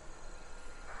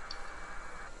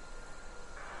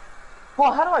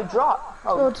 Well, how do I drop?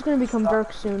 Oh, it's gonna become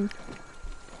dark soon.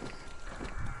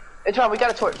 It's fine, we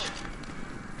got a torch.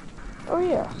 Oh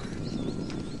yeah.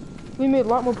 We made a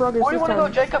lot more progress Where do this you wanna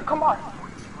go, time. Jacob? Come on.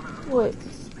 Wait.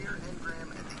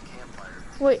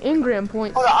 Wait, engram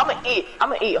points. Hold on, I'm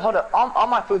gonna eat. Hold up, all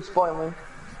my food's spoiling.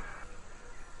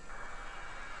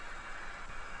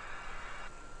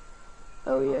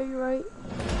 Oh yeah, you're right.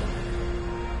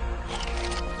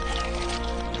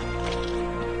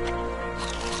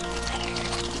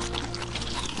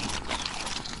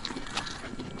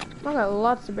 I got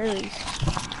lots of berries.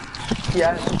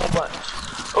 Yeah, it's a bunch.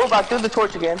 Oh, but I threw the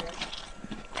torch again.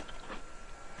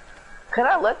 Can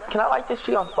I light this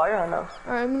tree on fire or no?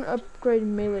 Alright, I'm gonna upgrade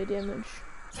melee damage.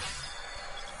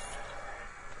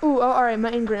 Ooh, oh, alright,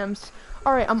 my engrams.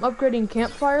 Alright, I'm upgrading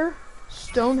campfire,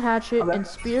 stone hatchet, and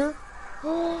spear.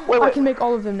 Wait. I can make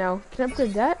all of them now. Can I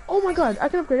upgrade that? Oh my god, I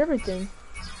can upgrade everything.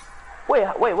 Wait,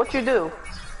 what you do?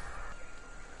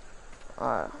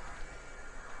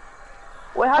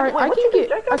 Wait,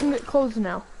 I can get clothes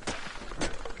now.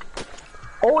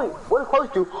 Oh wait, what do clothes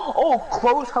do? Oh,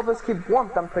 clothes help us keep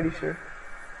warmth, I'm pretty sure.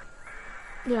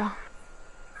 Yeah.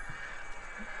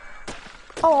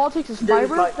 Oh, all it takes is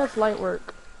fiber? That's light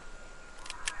work.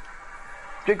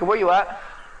 Jacob, where you at?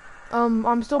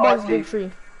 I'm still by this big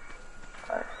tree.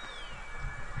 Right.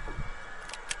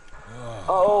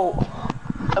 Oh,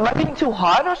 am I getting too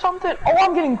hot or something?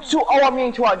 I'm getting too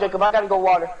hot, Jacob. I gotta go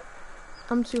water.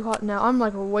 I'm too hot now. I'm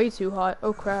like way too hot.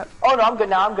 Oh crap. Oh no, I'm good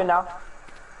now.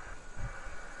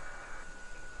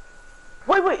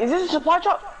 Wait, is this a supply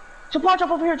drop? Supply drop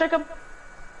over here, Jacob.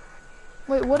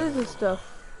 Wait, what is this stuff?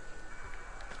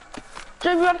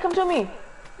 Jacob, you gotta come to me.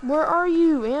 Where are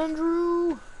you,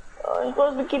 Andrew? You're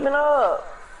supposed to be keeping up.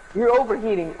 You're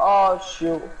overheating. Oh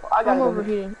shoot. I'm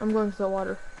overheating. I'm going to the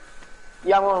water.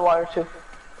 Yeah, I'm going to water too.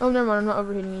 Oh, never mind. I'm not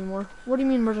overheating anymore. What do you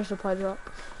mean, where's our supply drop?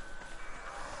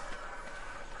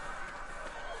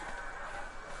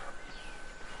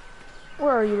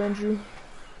 Where are you, Andrew?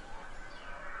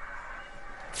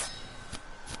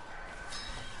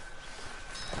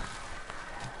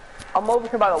 I'm over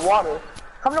here by the water.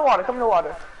 Come to water.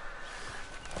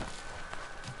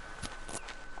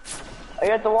 Are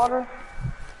you at the water?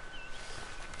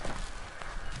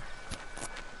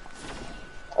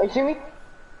 Are you see me?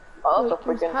 Oh, that's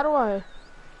Wait, a freaking... how do I?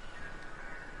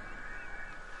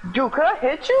 Dude, can I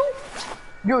hit you?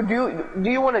 Dude, do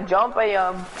you want to jump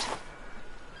a,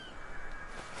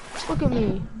 Look at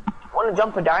me. Want to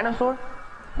jump a dinosaur?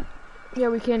 Yeah,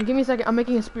 we can. Give me a second. I'm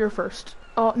making a spear first.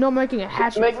 Oh, no, I'm making a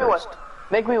hatchet Make first.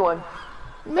 me one.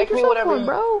 Make me whatever one,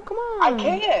 bro. Come on. I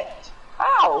can't.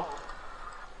 How?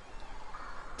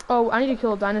 Oh, I need to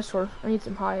kill a dinosaur. I need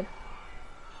some hide.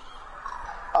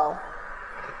 Oh.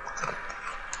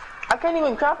 I can't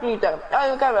even craft anything. I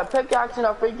even got a pickaxe and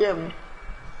a freaking...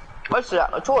 What's that?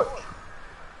 A torch.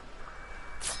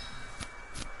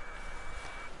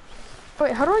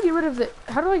 Wait, how do I get rid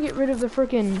of the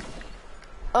freaking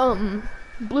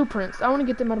blueprints? I want to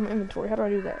get them out of my inventory. How do I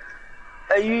do that?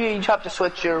 You have to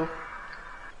switch your...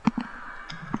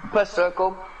 Press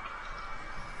circle.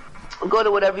 Go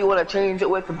to whatever you want to change it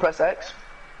with and press X.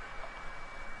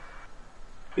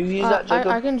 You use that,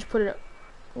 Jacob? I can just put it up.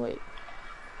 Wait.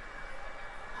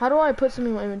 How do I put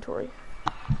something in my inventory?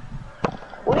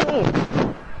 What do you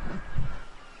mean?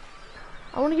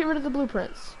 I want to get rid of the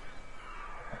blueprints.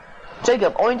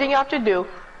 Jacob, only thing you have to do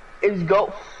is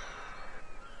go...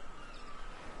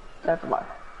 Never mind.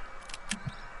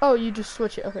 Oh, you just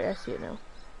switch it. Okay, I see it now.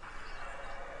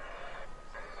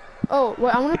 Oh,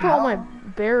 well, I want to put all my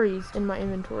berries in my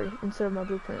inventory instead of my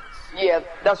blueprints. Yeah,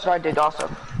 that's what I did also.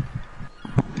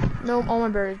 No, all my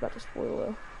berries about to spoil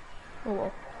though. Oh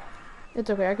well. It's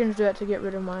okay, I can just do that to get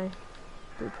rid of my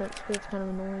blueprints because it's kind of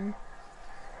annoying.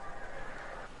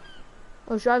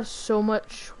 Oh, should I have so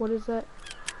much? What is that?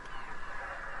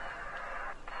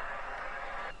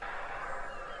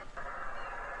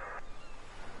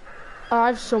 I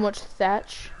have so much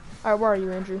thatch. Alright, where are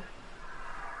you, Andrew?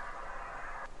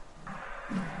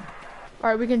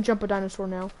 Alright, we can jump a dinosaur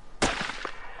now.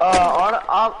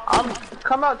 I'm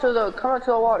come out to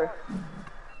the water.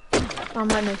 I'm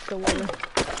right next to the water.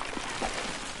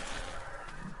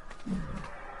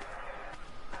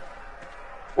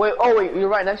 Wait, you're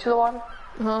right next to the water?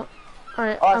 Uh-huh.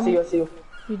 Alright. Oh, I see you.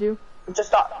 You do? Just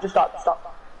stop.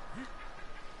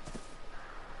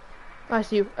 I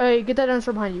see you. Hey, get that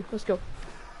dinosaur behind you. Let's go.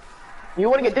 You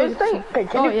wanna get this thing?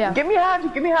 Okay, yeah. Give me a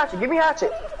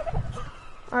hatchet.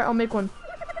 Alright, I'll make one.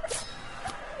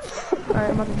 Alright,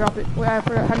 I'm about to drop it. Wait, I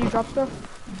forgot. How do you drop stuff?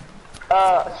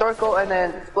 Circle and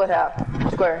then split half.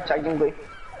 Square, technically.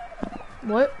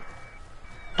 What?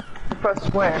 Press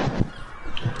square.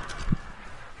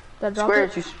 That drop square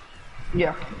it? is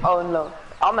yeah. Oh no.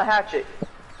 I'm a hatchet.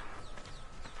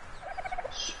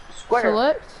 Square.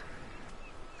 Select?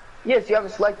 Yes, you have to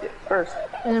select it first.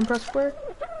 And then press square?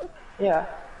 Yeah.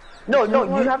 No, Does it no,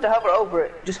 work? you have to hover over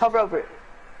it. Just hover over it.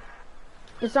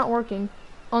 It's not working.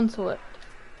 Unselect.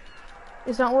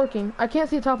 It's not working. I can't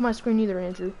see the top of my screen either,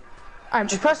 Andrew. I'm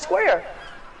Just press square.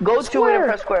 Go to it square. and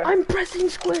press square. I'm pressing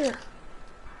square.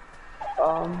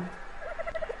 Um,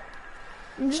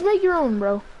 Just make your own,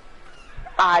 bro.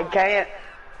 I can't.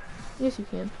 Yes, you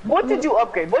can. What did you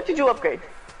upgrade? What did you upgrade?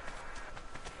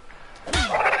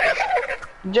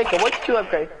 Jacob, what did you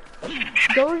upgrade?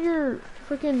 Go to your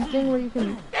freaking thing where you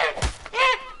can.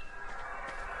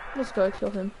 Let's go kill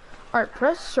him. Alright,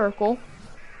 press circle.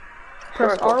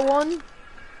 Press Circle. R1.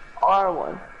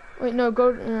 R1. Wait, no,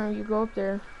 go. No, you go up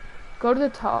there. Go to the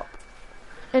top.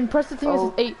 And press the thing that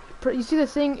says 8. You see the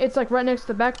thing? It's like right next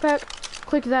to the backpack.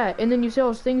 Click that, and then you see all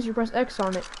those things. You press X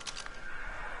on it.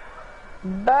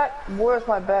 Where's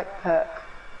my backpack?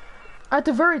 At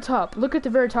the very top. Look at the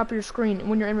very top of your screen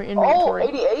when you're in your Oh, inventory.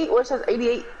 88? Where it says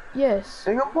 88 Yes.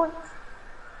 single point?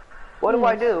 What do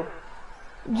I do?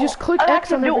 Just click I have X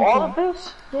to on do everything. all of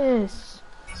this? Yes.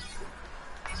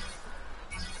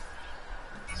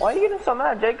 Why are you getting so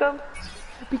mad, Jacob?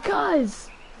 Because.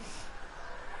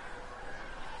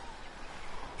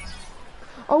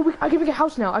 Oh, I can make a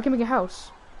house now. I can make a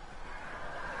house.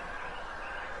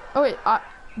 Oh wait,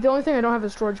 the only thing I don't have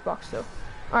is a storage box though.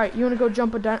 All right, you wanna go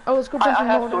jump a down? Oh, let's go jump I some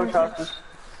have more storage dinosaurs. houses.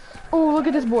 Oh, look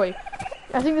at this boy.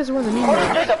 I think this is one of the new Oh,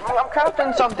 ones. Jacob, I'm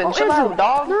crafting something. Oh, Chill Andrew, out,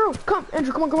 dog. No, come,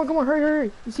 Andrew, come on, hurry.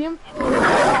 You see him?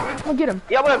 I'll get him.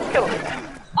 Yeah, whatever, kill him.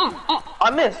 I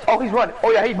missed. Oh, he's running.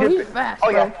 Oh, yeah, he Oh, did he's it. fast,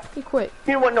 Oh, bro. yeah. He quit.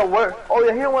 He didn't want no word. Oh,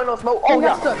 yeah, he didn't want no smoke. Oh, He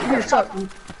yeah. got stuck. He got stuck.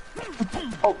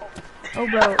 Oh. Oh,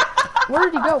 bro. Where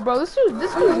did he go, bro? This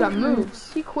dude's got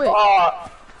moves. He quit.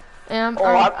 And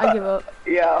I give up.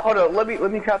 Yeah, hold on. Let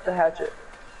me craft the hatchet.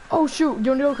 Oh shoot! Do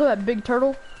you want to go kill that big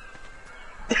turtle?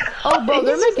 Oh, bro,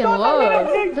 they're making love.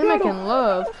 They're making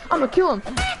love. I'm gonna kill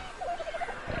him.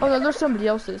 Oh no, there's somebody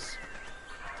else's.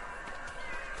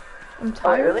 I'm Oh,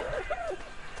 tired. really?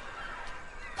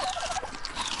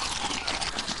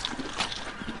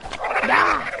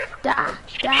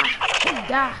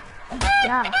 Da.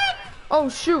 Oh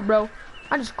shoot, bro!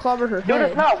 I just clobbered her Dude, head.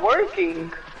 it's not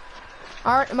working.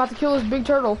 All right, I'm about to kill this big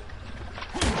turtle.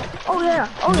 Oh yeah.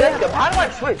 Jacob, how do I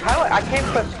switch? I can't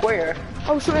press square.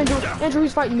 Oh shoot, Andrew. Andrew,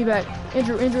 he's fighting me back.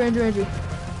 Andrew.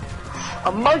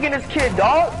 I'm mugging this kid,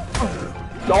 dog.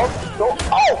 Dog.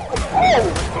 Oh.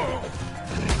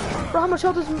 Bro, how much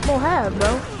health does Mo have,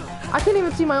 bro? I can't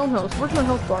even see my own health. Where's my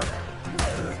health bar?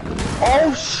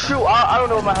 Oh shoot! I don't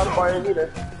know what my health bar is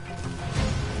either.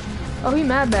 Oh, he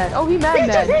mad. He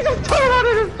just turned out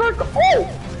in his circle. Oh!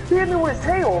 He hit me with his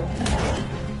tail.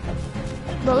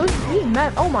 Bro, he's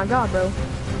mad. Oh my god, bro.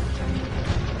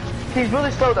 He's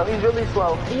really slow though. He's really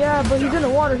slow. Yeah, but he's in the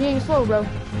water. He ain't slow, bro.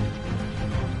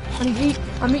 I'm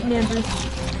eating Andrew.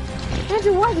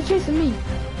 Andrew, why is he chasing me?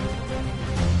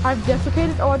 I've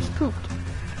defecated. Oh, I just pooped.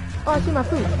 Oh, I see my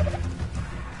food.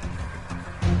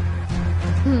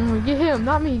 Get him,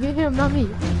 not me. Get him, not me.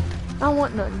 I don't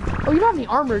want none. Oh, you don't have any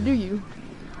armor, do you?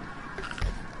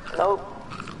 Nope.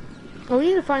 Oh, we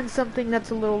need to find something that's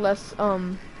a little less,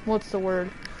 what's the word?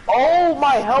 Oh,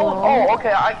 my health. Oh,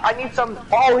 okay. I need some.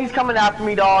 Oh, he's coming after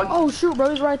me, dog. Oh, shoot, bro.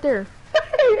 He's right there.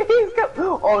 He's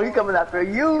coming after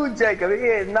you, Jacob. He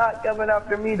is not coming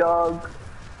after me, dog.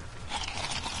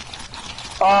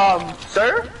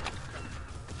 Sir?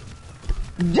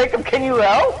 Jacob, can you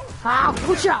help? Ah,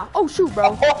 push out. Oh, shoot,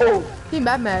 bro. Oh. He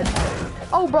mad.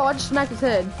 Oh, bro, I just smacked his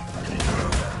head.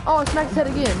 Oh, I smacked his head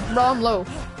again. Bro, I'm low.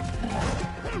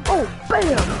 Oh,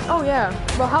 bam. Oh, yeah.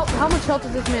 Bro, how much health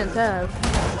does this man have?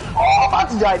 Oh, I'm about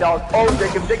to die, dog. Oh,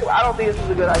 Jacob, I don't think this is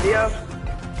a good idea.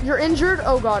 You're injured?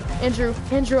 Oh, God. Andrew,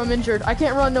 I'm injured. I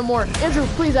can't run no more. Andrew,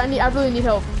 please, I really need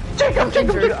help. Jacob.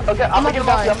 Okay, I'm gonna get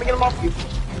him off you.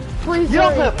 Please, Get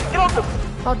off him.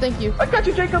 Oh, thank you. I got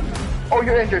you, Jacob. Oh,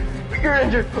 you're injured.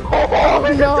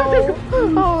 Oh, no. Oh,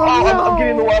 no. I'm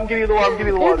getting in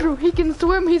the water. Andrew, he can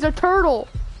swim. He's a turtle.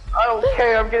 I don't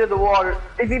care. I'm getting in the water.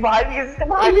 Is he behind me?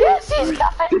 Yes, he's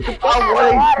coming.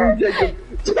 I'm waiting,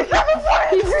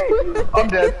 Jacob. I'm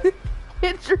dead.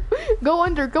 Andrew, go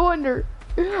under.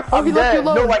 Oh, I'm he left you dead.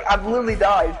 alone. No, like, I've literally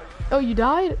died. Oh, you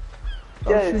died?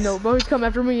 Yes. Oh, no, bro, he's coming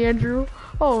after me, Andrew.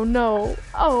 Oh, no,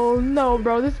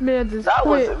 bro, this man's just That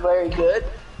quit. wasn't very good.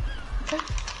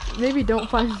 Maybe don't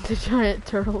find the giant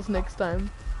turtles next time.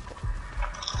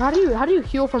 How do you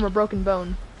heal from a broken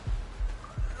bone?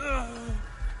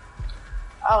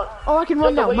 Oh, I can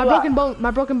run now.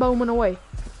 My broken bone went away.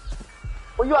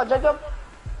 Where you at, Jacob?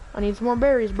 I need some more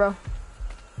berries, bro.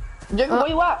 Jacob, where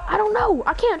you at? I don't know.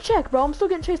 I can't check, bro. I'm still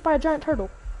getting chased by a giant turtle.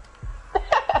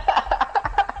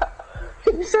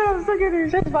 shit, I'm still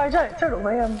getting chased by a giant turtle,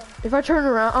 man. If I turn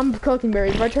around, I'm collecting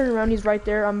berries. If I turn around, he's right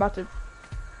there. I'm about to...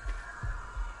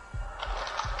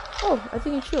 Oh, I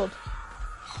think he chilled.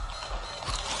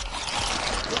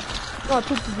 Oh, I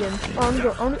pooped again.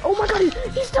 Oh, oh my god,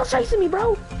 he's still chasing me,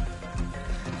 bro!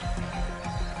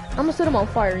 I'm gonna set him on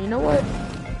fire, you know what?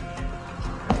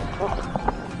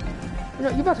 You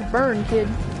know, you're about to burn, kid.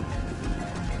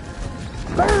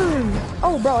 Burn!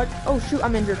 Oh, bro, oh shoot,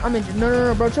 I'm injured.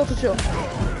 No, bro, chill.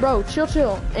 Bro,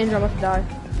 chill. Andrew, I'm about to die.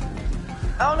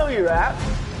 I don't know where you're at.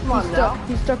 Come on now.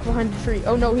 He's stuck behind the tree.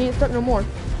 Oh no, he ain't stuck no more.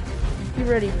 Be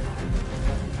ready.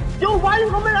 Yo, why are you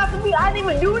coming after me? I didn't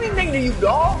even do anything to you,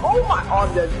 dog. Oh my,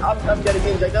 I'm dead. I'm dead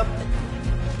again, Jacob.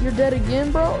 You're dead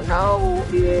again, bro? No.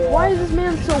 Yeah. Why is this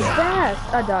man so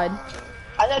fast? I died.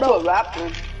 I got to a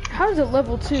raptor. How does it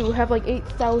level 2 have like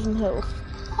 8,000 health?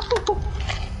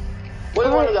 Where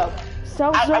do you want to go?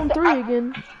 South Zone 3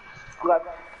 again. Okay.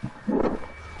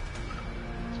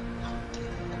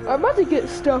 I'm about to get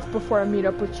stuff before I meet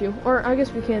up with you. Or I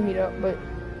guess we can meet up, but...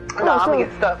 No, I'm gonna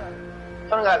get stuff.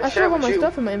 I still have all my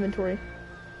stuff in my inventory.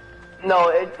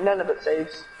 No, none of it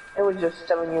saves. It was just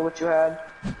telling you what you had.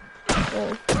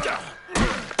 Oh.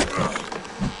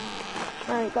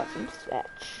 Alright, got some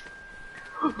fetch.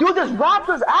 Dude, there's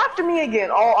raptors after me again.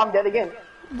 Oh, I'm dead again.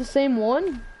 The same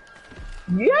one?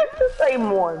 Yes, the same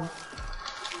one.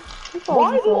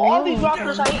 Why do all these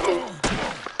raptors hate me?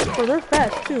 Oh, they're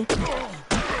fast too.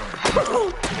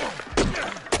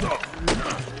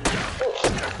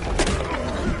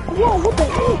 Whoa, what the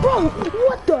heck, bro?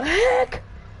 What the heck?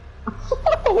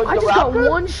 I just got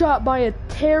one shot by a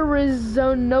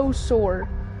Pterozonosaur.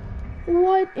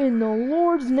 What in the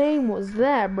Lord's name was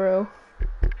that, bro?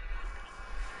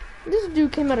 This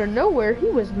dude came out of nowhere. He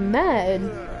was mad.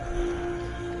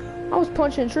 I was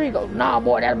punching a tree. He goes, nah,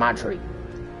 boy, that's my tree.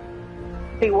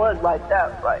 He was like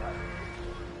that, right?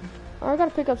 I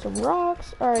gotta pick up some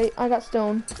rocks. Alright, I got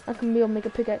stone. I can be able to make a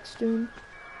pickaxe soon.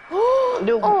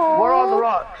 Dude, where are the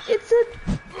rocks? It's a...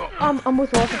 I'm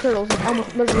with lots of turtles.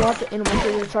 There's lots of animals.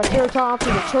 There's a triceratops,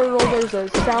 there's a turtle, there's a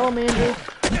salamander.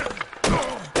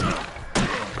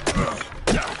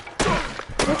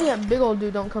 Hopefully that big old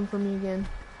dude don't come for me again.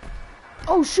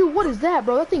 Oh shoot, what is that,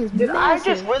 bro? That thing is massive. I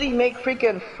just really make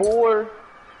freaking 4...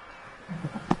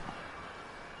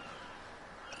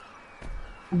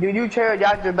 Dude, you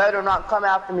pterodactyl better not come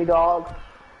after me, dog.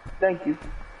 Thank you.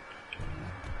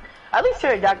 At least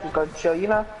pterodactyl's gonna chill, you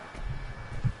know?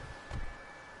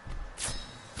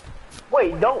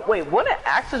 Wait, wouldn't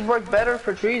axes work better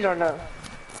for trees or no?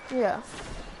 Yeah.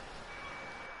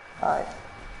 Alright.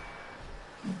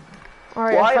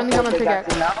 Alright, I finally got my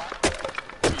pickaxe. Now?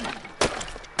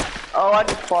 Oh, I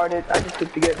just farted. I just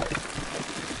took to get.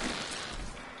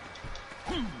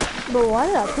 Bro, why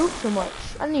did I poop so much?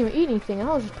 I didn't even eat anything. I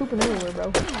was just pooping everywhere,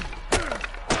 bro.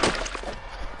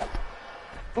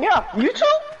 Yeah, you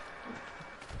too?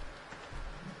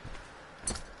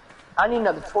 I need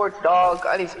another torch, dog.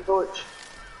 I need some torch.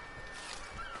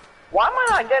 Why am I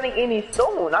not getting any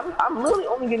stone? I'm literally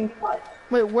only getting 5.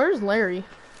 Wait, where's Larry?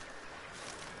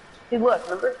 He left,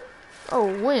 remember? Oh,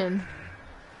 when?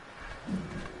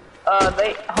 Hold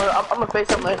on, I'm gonna say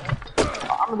something.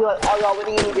 I'm gonna be like, are y'all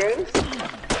winning any games?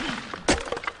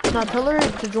 Now tell her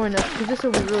to join us, because this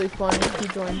will be really fun if he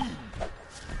joins.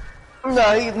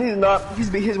 No, he's not.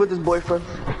 He's with his boyfriend.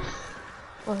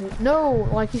 Oh, no,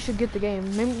 like he should get the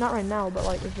game. Maybe not right now, but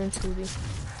like eventually.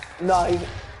 No,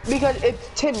 because it's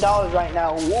 $10 right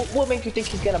now. What makes you think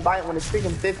he's gonna buy it when it's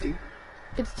freaking 50?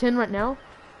 It's 10 right now?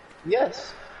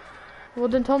 Yes. Well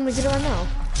then tell him to get it right now.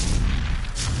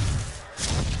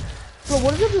 Bro,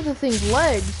 what is up with the thing's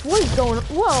legs? What is going on?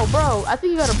 Whoa, bro, I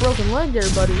think you got a broken leg there,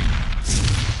 buddy.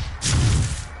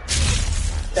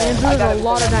 And there's a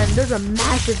lot of dinosaurs. There's a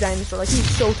massive dinosaur. Like, he's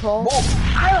so tall. Whoa,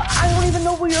 I don't even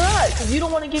know where you're at, because you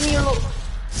don't want to give me your little...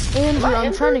 Andrew,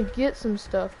 I'm trying to get some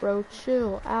stuff, bro.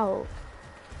 Chill out.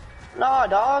 Nah,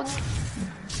 dog.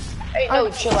 Ain't no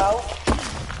chill out.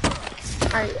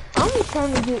 Alright, I'm just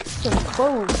trying to get some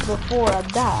clothes before I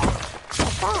die.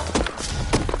 Okay.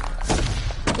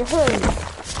 You heard me.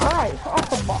 Alright, off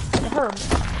the box. You heard me.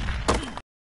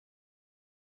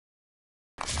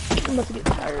 I'm about to get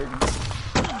tired.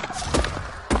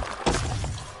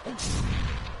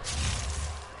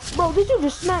 Bro, did you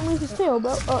just smack me with his tail,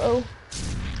 bro? Uh-oh.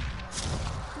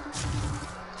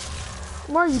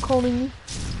 Why are you calling me?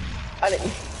 I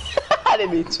didn't. I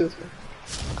didn't mean to.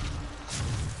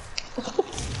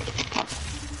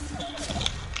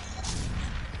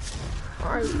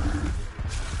 Alright.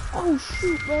 Oh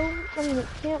shoot, bro. I mean, a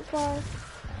campfire.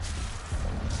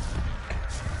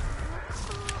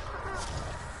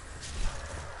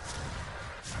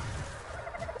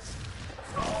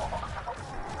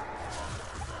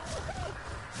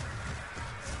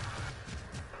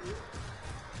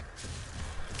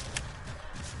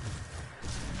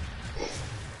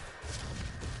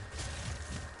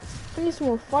 need some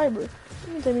more fiber.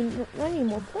 That means I need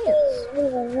more plants.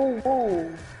 Whoa.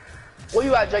 Where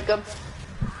you at, Jacob?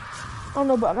 I don't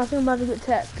know, but I think I'm about to get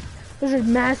attacked. There's a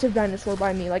massive dinosaur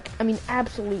by me. Like, I mean,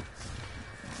 absolute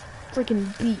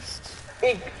freaking beast.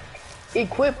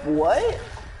 Equip what?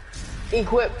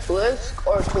 Equip Blisk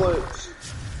or Torch?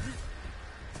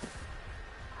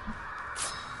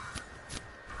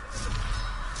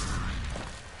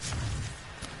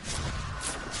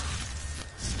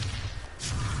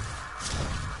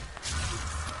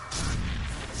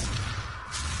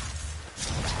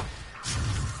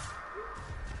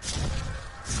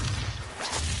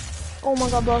 Oh my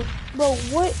god, bro. Bro,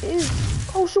 what is...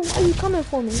 Oh, so why are you coming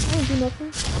for me? I ain't do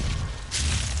nothing.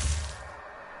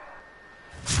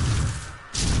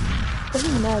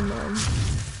 I'm mad, man.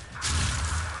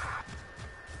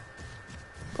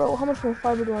 Bro, how much more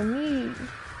fiber do I need?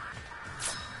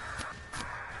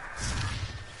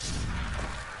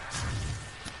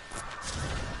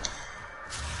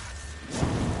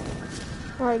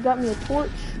 Alright, got me a torch.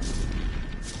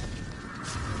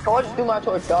 Torch, do my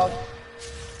torch, dog.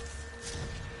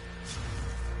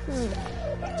 Am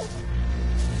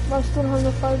I still having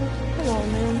the fiber? Come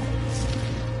on, man.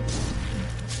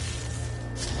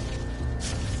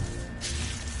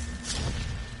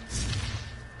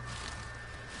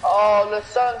 Oh, the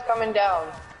sun's coming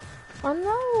down. I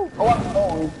know. Oh, I'm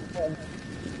cold.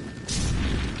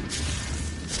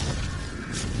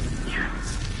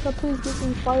 Can I please get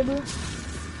some fiber?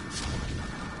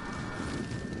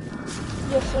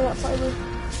 Yes, I got fiber.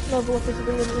 Level up is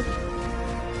available.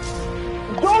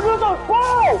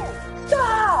 Whoa!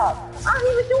 Stop! I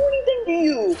didn't even do anything to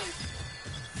you!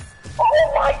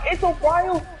 Oh my, it's a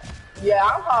wild. Yeah,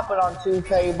 I'm hopping on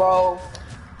 2K, bro.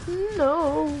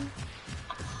 No.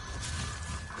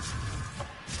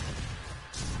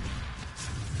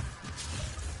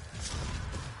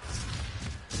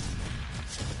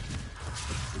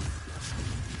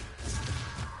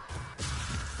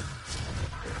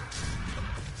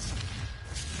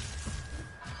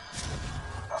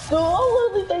 Dude, all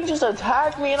of these things just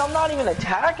attack me and I'm not even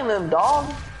attacking them,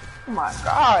 dog. Oh my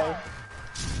god.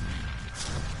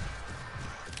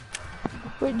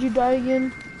 Wait, did you die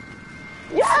again?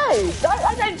 Yes!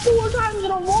 I died 4 times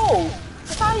in a row.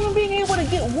 I'm not even being able to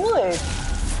get wood.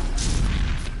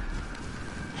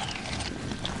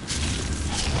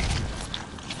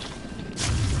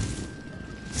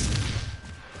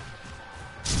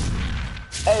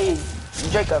 Hey,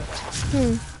 Jacob.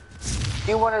 Do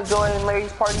you want to join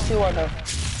Larry's party too or no?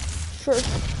 Sure.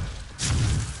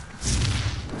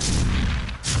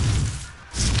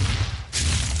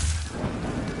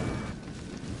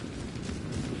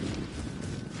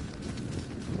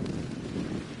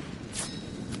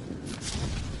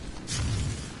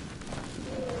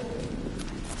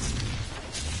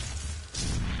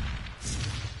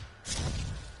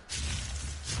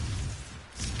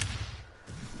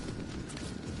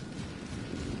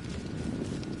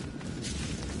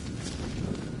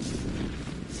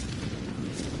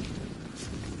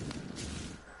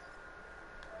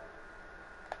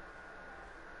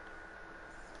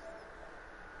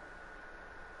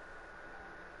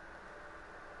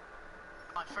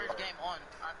 My first game on.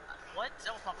 What?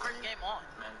 That was my first game on.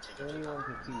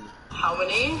 How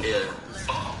many? Yeah.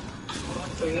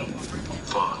 3.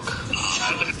 Fuck.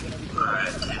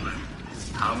 Alright.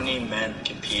 How many men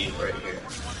compete right here?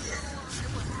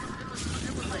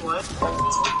 What?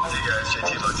 Hey guys, JT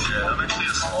Lux here. I'm actually a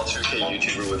small 2K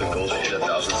YouTuber with a goal to hit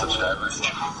 1,000 subscribers.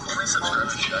 How many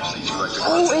subscribers do you actually do like to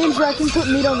Oh, Andrew, I can put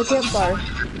meat on the campfire.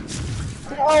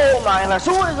 Oh my, as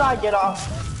soon as I get off,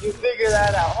 you figure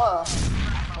that out, huh?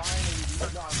 Yeah,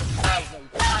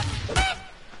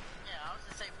 I was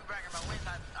just saying, if we bragging about wins, I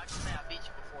can say I beat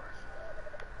you before.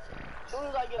 As soon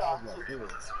as I get off.